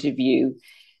 biological point of view,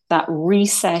 that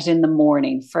reset in the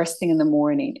morning, first thing in the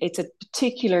morning, it's a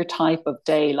particular type of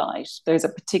daylight. There's a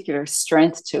particular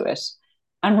strength to it.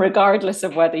 And regardless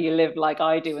of whether you live like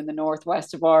I do in the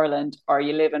northwest of Ireland or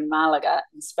you live in Malaga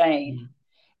in Spain,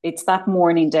 it's that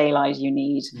morning daylight you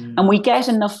need. And we get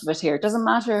enough of it here. It doesn't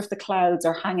matter if the clouds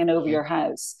are hanging over your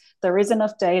house. There is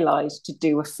enough daylight to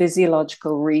do a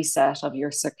physiological reset of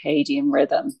your circadian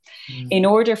rhythm. In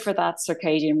order for that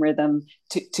circadian rhythm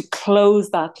to close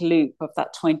that loop of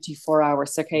that 24-hour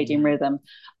circadian rhythm,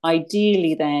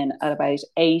 ideally then at about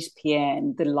 8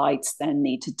 p.m., the lights then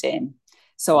need to dim.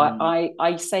 So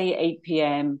I say 8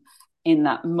 p.m. in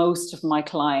that most of my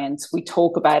clients, we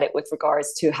talk about it with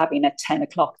regards to having a 10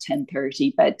 o'clock,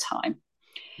 10:30 bedtime.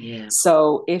 Yeah.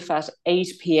 So if at 8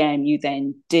 p.m. you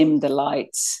then dim the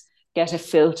lights, get a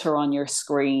filter on your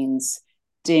screens,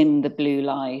 dim the blue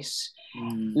light,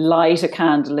 light a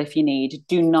candle if you need.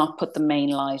 Do not put the main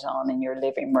light on in your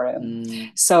living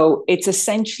room. So it's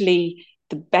essentially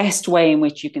the best way in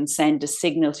which you can send a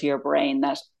signal to your brain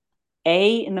that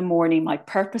in the morning, my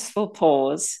purposeful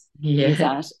pause is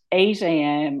at 8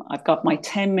 a.m. I've got my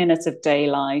 10 minutes of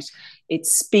daylight. It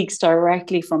speaks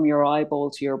directly from your eyeball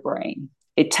to your brain.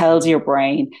 It tells your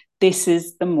brain, this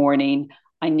is the morning.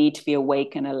 I need to be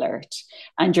awake and alert.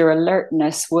 And your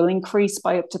alertness will increase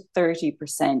by up to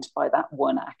 30% by that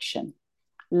one action.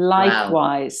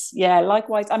 Likewise.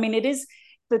 Likewise. I mean, it is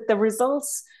the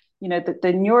results, the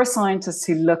neuroscientists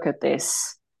who look at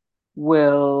this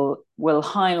will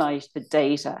highlight the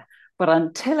data. But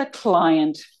until a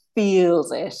client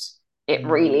feels it, it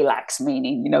really lacks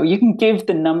meaning. You can give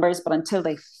the numbers, but until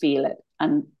they feel it.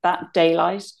 And that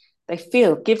daylight, they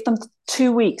feel. Give them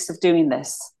 2 weeks of doing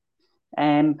this.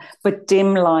 But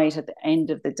dim light at the end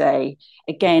of the day,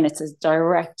 again, it's a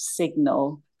direct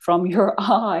signal from your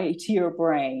eye to your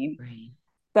brain Right.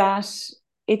 that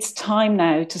it's time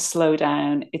now to slow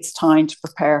down. It's time to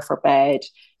prepare for bed,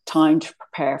 time to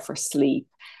prepare for sleep.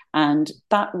 And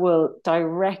that will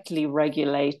directly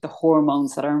regulate the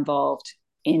hormones that are involved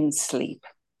in sleep.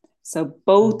 So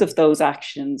both Mm. of those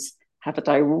actions have a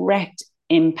direct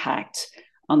impact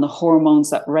on the hormones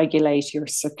that regulate your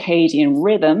circadian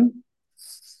rhythm,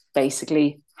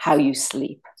 basically how you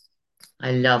sleep.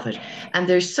 I love it. And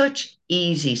there's such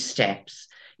easy steps.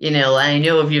 I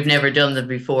know if you've never done them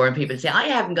before, and people say, I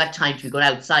haven't got time to go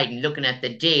outside and looking at the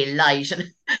daylight and,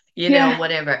 Yeah,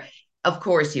 whatever. Of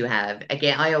course you have.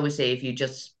 Again, I always say if you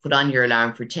just put on your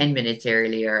alarm for 10 minutes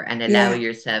earlier and allow yeah,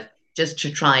 yourself just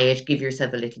to try it, give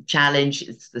yourself a little challenge.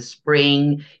 It's the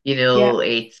spring, yeah,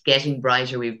 it's getting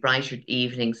brighter. We have brighter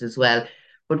evenings as well.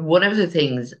 But one of the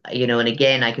things, and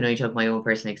again, I can only talk my own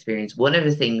personal experience. One of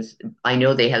the things I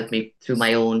know they helped me through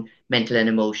my own mental and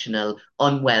emotional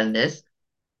unwellness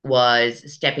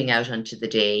was stepping out onto the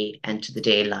day and to the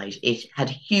daylight. It had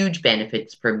huge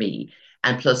benefits for me.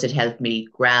 And plus, it helped me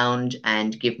ground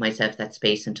and give myself that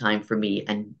space and time for me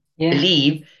and yeah,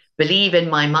 believe, believe in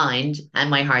my mind and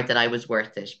my heart that I was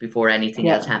worth it before anything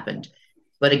else yeah, happened.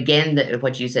 But again,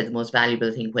 what you said, the most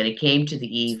valuable thing when it came to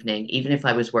the evening, even if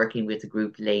I was working with a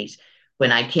group late,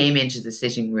 when I came into the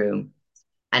sitting room,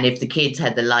 and if the kids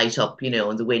had the light up, in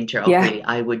the winter up yeah, really,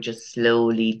 I would just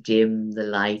slowly dim the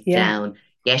light yeah, down,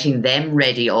 getting them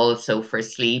ready also for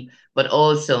sleep, but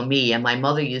also me. And my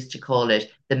mother used to call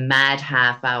it the mad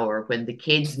half hour when the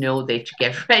kids know they have to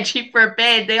get ready for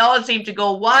bed. They all seem to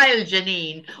go wild,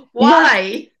 Janine. yeah,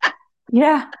 Why?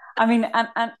 yeah. I mean,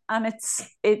 and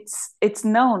it's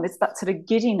known. It's that sort of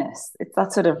giddiness. It's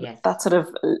Yes. that sort of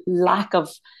lack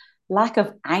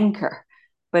of anchor.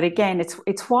 But Yeah. again,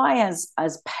 it's why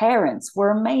as parents we're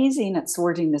amazing at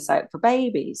sorting this out for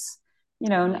babies.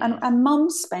 Yes. And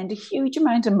mums spend a huge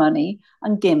amount of money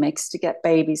on gimmicks to get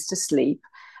babies to sleep,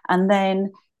 and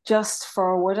then just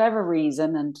for whatever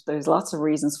reason, and there's lots of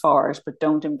reasons for it, but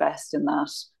don't invest in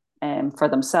that for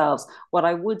themselves. What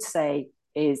I would say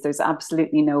is there's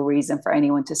absolutely no reason for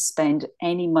anyone to spend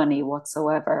any money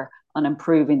whatsoever on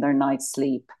improving their night's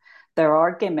sleep. There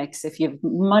are gimmicks. If you have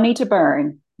money to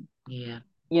burn, Yeah.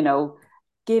 you know,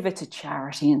 give it to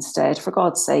charity instead. For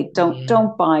God's sake, Yeah.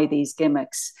 don't buy these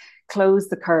gimmicks. Close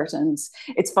the curtains.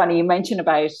 It's funny you mention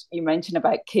about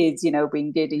kids,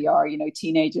 being giddy, or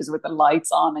teenagers with the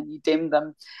lights on and you dim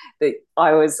them.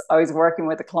 I was working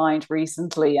with a client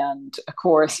recently, and of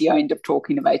course you end up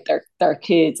talking about their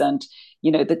kids, and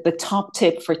the top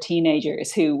tip for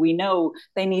teenagers who we know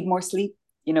they need more sleep.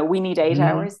 We need 8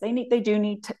 hours. They do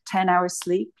need 10 hours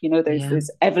sleep. Yeah.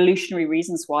 There's evolutionary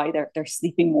reasons why they're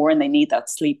sleeping more, and they need that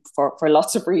sleep for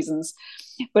lots of reasons.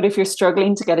 But if you're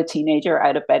struggling to get a teenager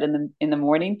out of bed in the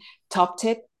morning, top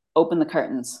tip: open the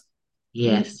curtains.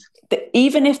 Yes.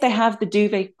 Even if they have the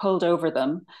duvet pulled over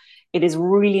them, it is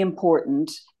really important,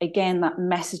 again, that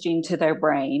messaging to their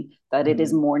brain that it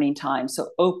is Mm. morning time. So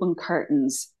open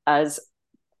curtains as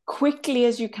quickly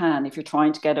as you can if you're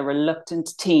trying to get a reluctant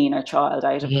teen or child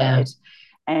out of Yeah. bed.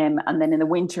 And then in the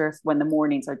winter, when the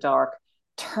mornings are dark,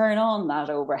 turn on that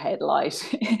overhead light.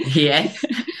 Yes.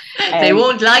 They um,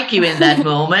 won't like you in that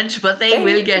moment, but they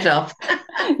will they, get up.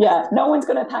 yeah, no one's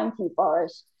going to thank you for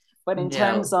it. But in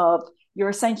terms No. of, you're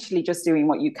essentially just doing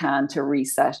what you can to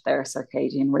reset their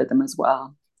circadian rhythm as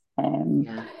well. Um,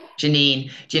 Yeah.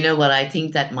 Janine, do you know what? I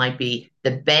think that might be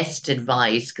the best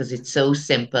advice because it's so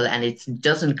simple and it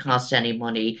doesn't cost any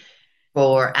money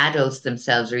for adults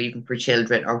themselves or even for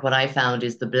children. Or what I found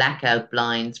is the blackout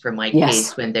blinds for my yes,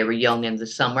 kids when they were young in the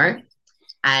summer.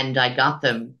 And I got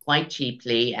them quite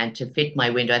cheaply and to fit my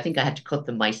window. I think I had to cut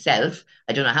them myself.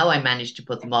 I don't know how I managed to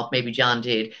put them up. Maybe John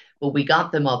did, but we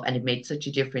got them up and it made such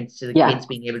a difference to the yeah, kids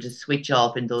being able to switch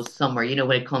off in those summer,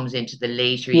 when it comes into the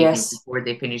later evenings yes, before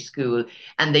they finish school.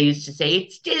 And they used to say,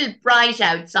 it's still bright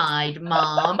outside,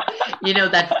 Mom.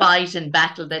 That fight and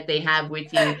battle that they have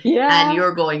with you. And yeah,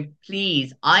 you're going,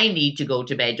 please, I need to go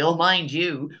to bed. Don't mind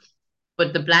you.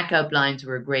 But the blackout blinds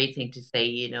were a great thing to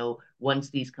say,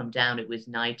 once these come down, it was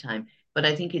nighttime. But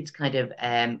I think it's kind of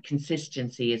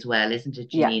consistency as well, isn't it,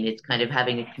 yeah, Janine? It's kind of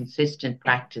having a consistent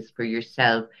practice for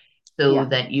yourself so yeah,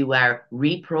 that you are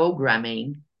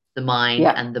reprogramming the mind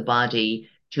yeah, and the body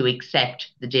to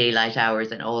accept the daylight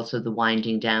hours and also the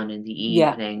winding down in the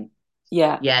yeah, evening.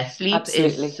 yeah, Yeah, sleep is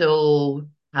absolutely. so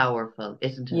powerful,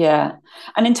 isn't it? Yeah.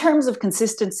 And in terms of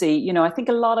consistency, I think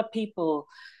a lot of people,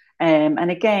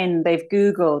 and again, they've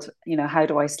Googled, how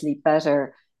do I sleep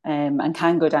better? and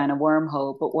can go down a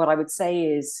wormhole. But what I would say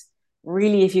is,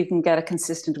 really, if you can get a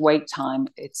consistent wake time,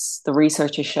 it's the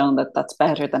research has shown that that's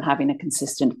better than having a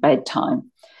consistent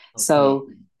bedtime. Okay. So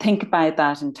think about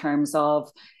that in terms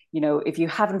of, if you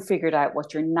haven't figured out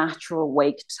what your natural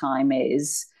wake time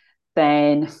is,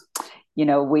 then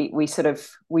we sort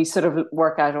of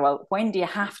work out, well, when do you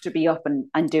have to be up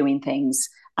and doing things,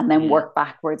 and then Yeah. work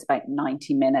backwards about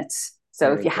 90 minutes. So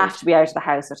if Very you good. have to be out of the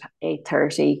house at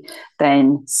 8:30,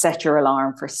 then set your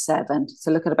alarm for 7.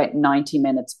 So look at about 90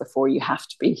 minutes before you have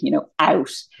to be,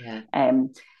 out. Yeah.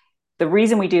 Um, the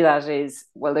reason we do that is,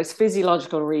 well, there's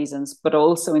physiological reasons, but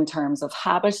also in terms of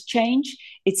habit change.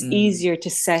 It's Mm. easier to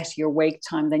set your wake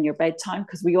time than your bedtime,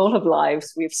 because we all have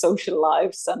lives, we have social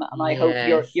lives, and I hope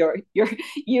Yes.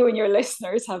 you and your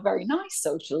listeners have very nice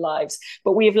social lives,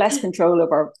 but we have less control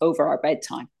over our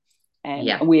bedtime,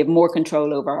 Yeah. and we have more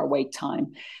control over our wake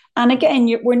time. And again,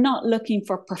 we're not looking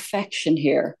for perfection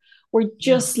here. We're No.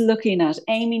 just looking at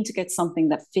aiming to get something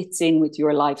that fits in with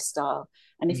your lifestyle.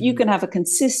 And if you Mm. can have a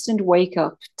consistent wake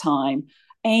up time,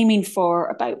 aiming for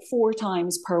about 4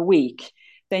 times per week,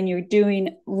 then you're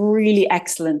doing really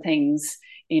excellent things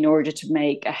in order to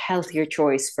make a healthier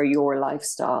choice for your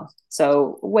lifestyle.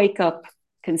 So wake up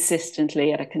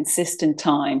consistently at a consistent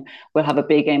time will have a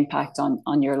big impact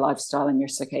on your lifestyle and your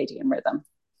circadian rhythm.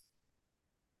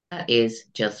 That is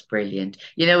just brilliant.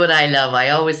 You know what I love? I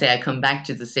always say I come back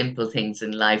to the simple things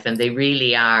in life, and they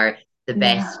really are the Yeah.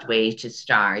 best way to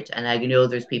start. And I know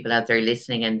there's people out there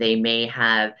listening, and they may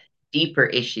have deeper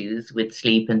issues with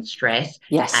sleep and stress.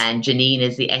 Yes. And Janine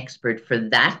is the expert for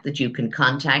that, that you can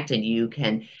contact and you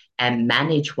can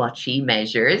manage what she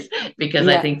measures, because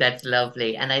I Yeah. think that's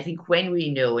lovely. And I think when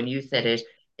we know, and you said it,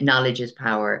 knowledge is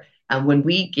power. And when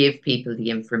we give people the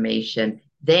information,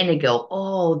 then they go,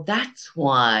 oh, that's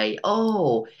why.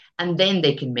 Oh, and then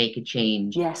they can make a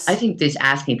change. I Yes. think this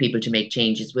asking people to make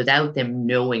changes without them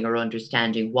knowing or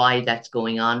understanding why that's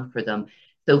going on for them.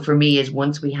 So for me, is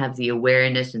once we have the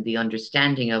awareness and the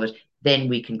understanding of it, then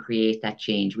we can create that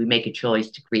change. We make a choice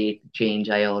to create the change,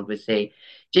 I always say.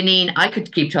 Janine, I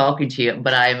could keep talking to you,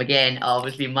 but I'm again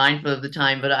obviously mindful of the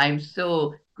time, but I'm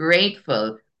so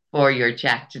grateful for your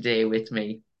chat today with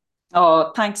me.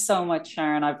 Oh, thanks so much,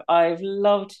 Sharon. I've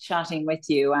loved chatting with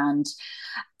you, and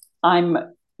I'm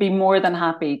be more than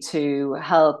happy to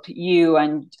help you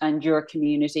and your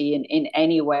community in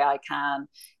any way I can.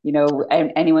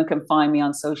 Anyone can find me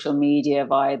on social media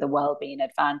via the Wellbeing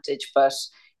Advantage, but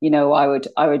I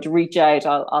would reach out.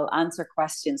 I'll answer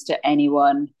questions to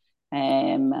anyone,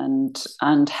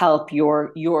 and help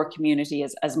your community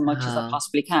as much as I Oh.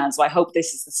 possibly can. So I hope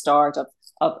this is the start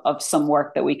of some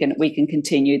work that we can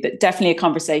continue. That definitely a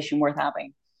conversation worth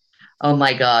having. Oh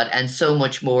my God, and so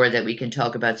much more that we can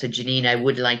talk about. So, Janine, I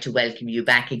would like to welcome you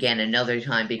back again another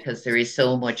time, because there is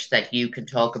so much that you can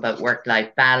talk about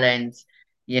work-life balance,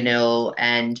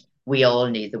 and we all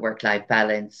need the work-life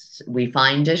balance. We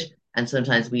find it, and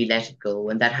sometimes we let it go,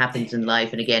 and that happens in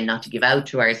life. And again, not to give out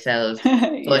to ourselves,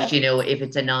 but Yeah. if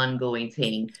it's an ongoing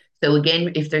thing. So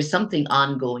again, if there's something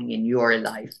ongoing in your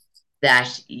life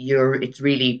that it's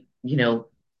really,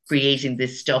 creating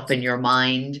this stuff in your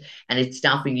mind, and it's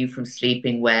stopping you from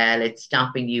sleeping well. It's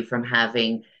stopping you from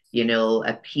having,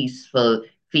 a peaceful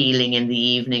feeling in the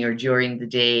evening or during the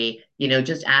day.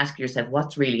 Just ask yourself,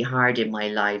 what's really hard in my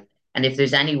life? And if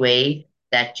there's any way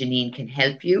that Janine can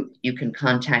help you, you can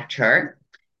contact her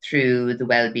through the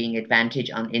Wellbeing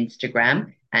Advantage on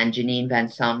Instagram, and Janine van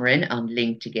Someren on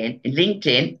LinkedIn.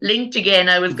 Linked again,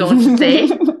 I was going to say.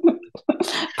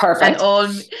 And Perfect. all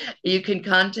you can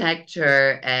contact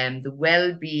her, the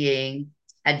Wellbeing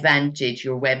Advantage,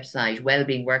 your website,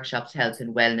 Wellbeing Workshops, Health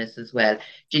and Wellness as well.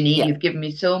 Janine, Yeah. you've given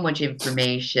me so much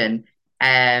information,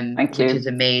 Thank which is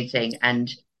you. amazing.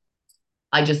 And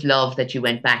I just love that you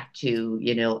went back to,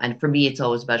 and for me, it's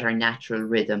always about our natural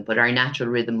rhythm, but our natural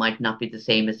rhythm might not be the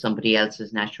same as somebody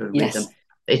else's natural rhythm. Yes.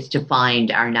 It's to find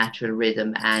our natural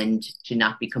rhythm and to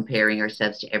not be comparing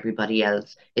ourselves to everybody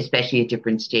else, especially at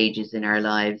different stages in our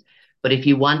lives. But if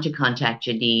you want to contact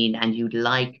Janine and you'd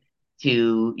like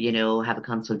to, have a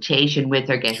consultation with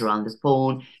her, get her on the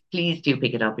phone, please do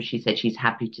pick it up. As she said, she's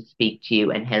happy to speak to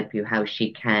you and help you how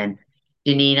she can.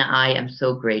 Janina, I am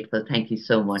so grateful. Thank you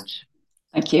so much.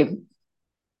 Thank you.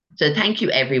 So thank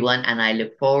you, everyone, and I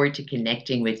look forward to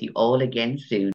connecting with you all again soon.